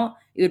starting out,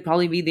 it would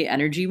probably be the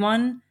energy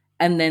one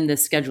and then the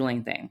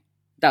scheduling thing.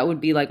 That would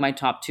be like my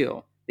top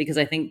two because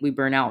I think we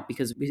burn out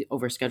because we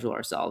overschedule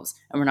ourselves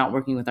and we're not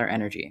working with our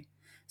energy.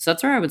 So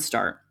that's where I would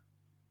start.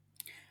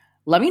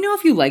 Let me know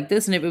if you like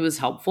this and if it was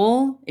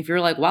helpful. If you're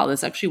like, wow,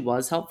 this actually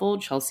was helpful.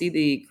 Chelsea,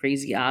 the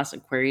crazy ass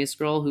Aquarius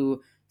girl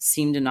who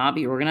seemed to not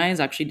be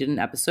organized, actually did an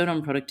episode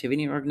on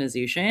productivity and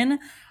organization.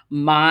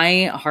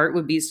 My heart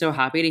would be so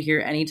happy to hear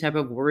any type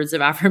of words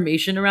of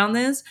affirmation around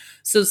this.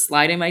 So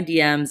slide in my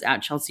DMs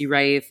at Chelsea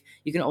Rife.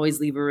 You can always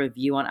leave a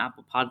review on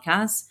Apple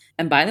Podcasts.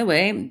 And by the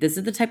way, this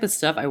is the type of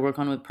stuff I work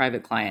on with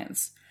private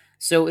clients.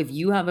 So if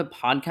you have a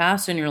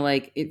podcast and you're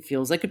like, it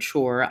feels like a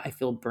chore, I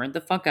feel burnt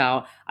the fuck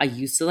out. I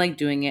used to like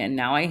doing it and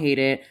now I hate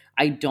it.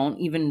 I don't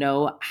even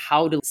know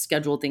how to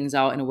schedule things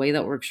out in a way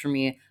that works for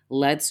me.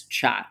 Let's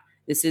chat.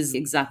 This is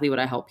exactly what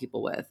I help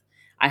people with.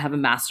 I have a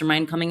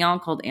mastermind coming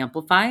out called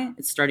Amplify.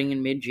 It's starting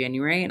in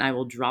mid-January and I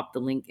will drop the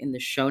link in the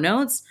show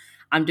notes.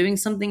 I'm doing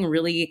something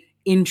really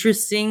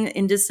interesting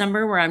in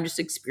December where I'm just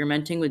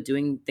experimenting with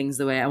doing things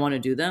the way I want to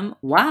do them.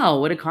 Wow,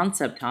 what a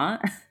concept, huh?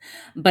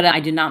 But I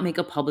did not make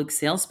a public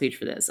sales page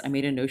for this. I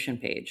made a Notion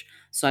page.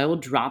 So I will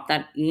drop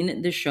that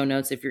in the show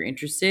notes if you're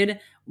interested.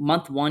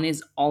 Month 1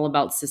 is all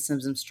about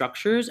systems and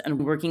structures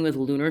and working with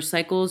lunar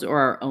cycles or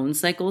our own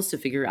cycles to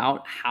figure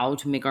out how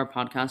to make our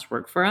podcast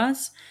work for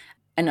us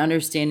and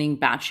understanding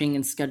batching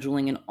and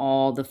scheduling and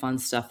all the fun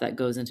stuff that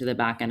goes into the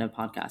back end of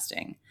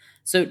podcasting.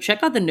 So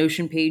check out the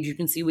Notion page. You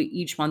can see what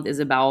each month is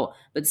about,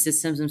 but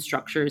systems and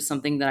structure is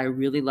something that I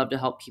really love to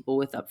help people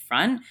with up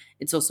front.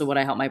 It's also what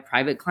I help my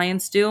private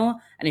clients do.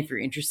 And if you're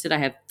interested, I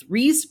have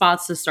 3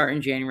 spots to start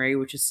in January,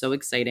 which is so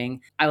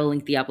exciting. I will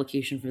link the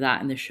application for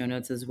that in the show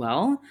notes as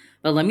well.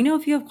 But let me know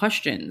if you have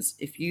questions.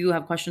 If you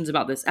have questions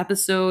about this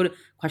episode,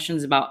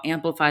 questions about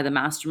Amplify the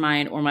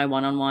Mastermind or my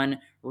one-on-one,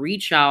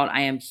 reach out.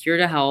 I am here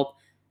to help.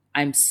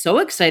 I'm so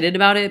excited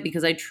about it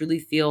because I truly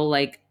feel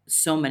like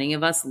so many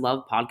of us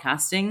love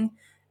podcasting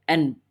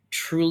and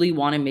truly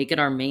want to make it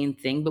our main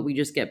thing, but we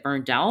just get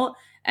burnt out.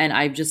 And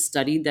I've just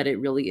studied that it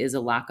really is a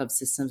lack of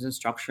systems and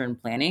structure and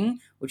planning,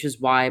 which is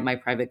why my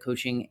private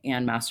coaching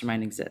and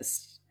mastermind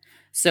exists.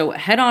 So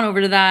head on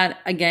over to that.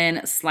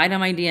 Again, slide on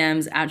my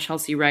DMs at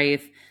Chelsea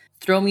Rife.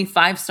 Throw me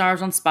 5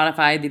 stars on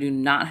Spotify. They do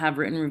not have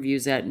written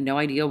reviews yet. No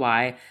idea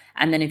why.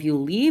 And then if you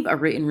leave a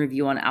written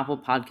review on Apple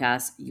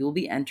Podcasts, you'll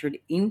be entered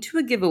into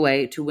a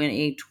giveaway to win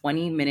a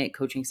 20-minute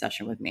coaching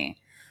session with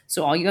me.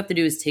 So all you have to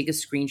do is take a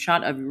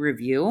screenshot of your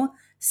review,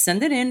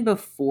 send it in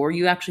before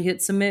you actually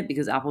hit submit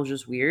because Apple's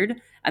just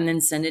weird, and then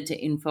send it to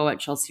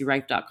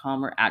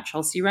info@chelsearife.com or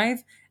 @chelsearife.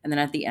 And then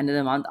at the end of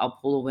the month, I'll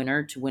pull a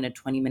winner to win a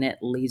 20-minute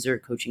laser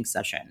coaching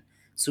session.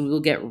 So we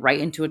will get right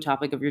into a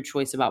topic of your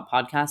choice about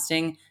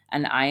podcasting.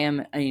 And I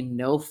am a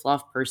no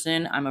fluff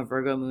person. I'm a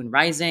Virgo moon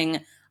rising.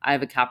 I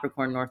have a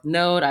Capricorn North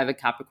node. I have a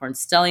Capricorn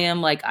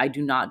stellium. Like, I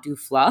do not do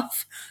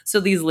fluff. So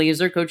these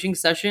laser coaching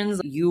sessions,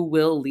 you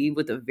will leave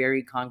with a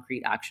very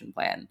concrete action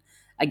plan.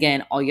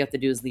 Again, all you have to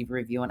do is leave a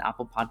review on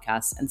Apple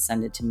Podcasts and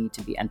send it to me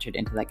to be entered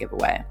into that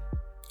giveaway.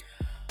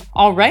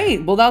 All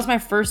right. Well, that was my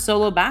first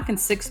solo back in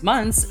 6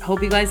 months.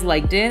 Hope you guys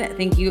liked it.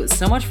 Thank you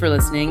so much for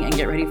listening, and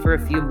get ready for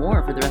a few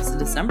more for the rest of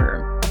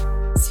December.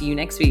 See you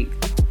next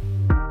week.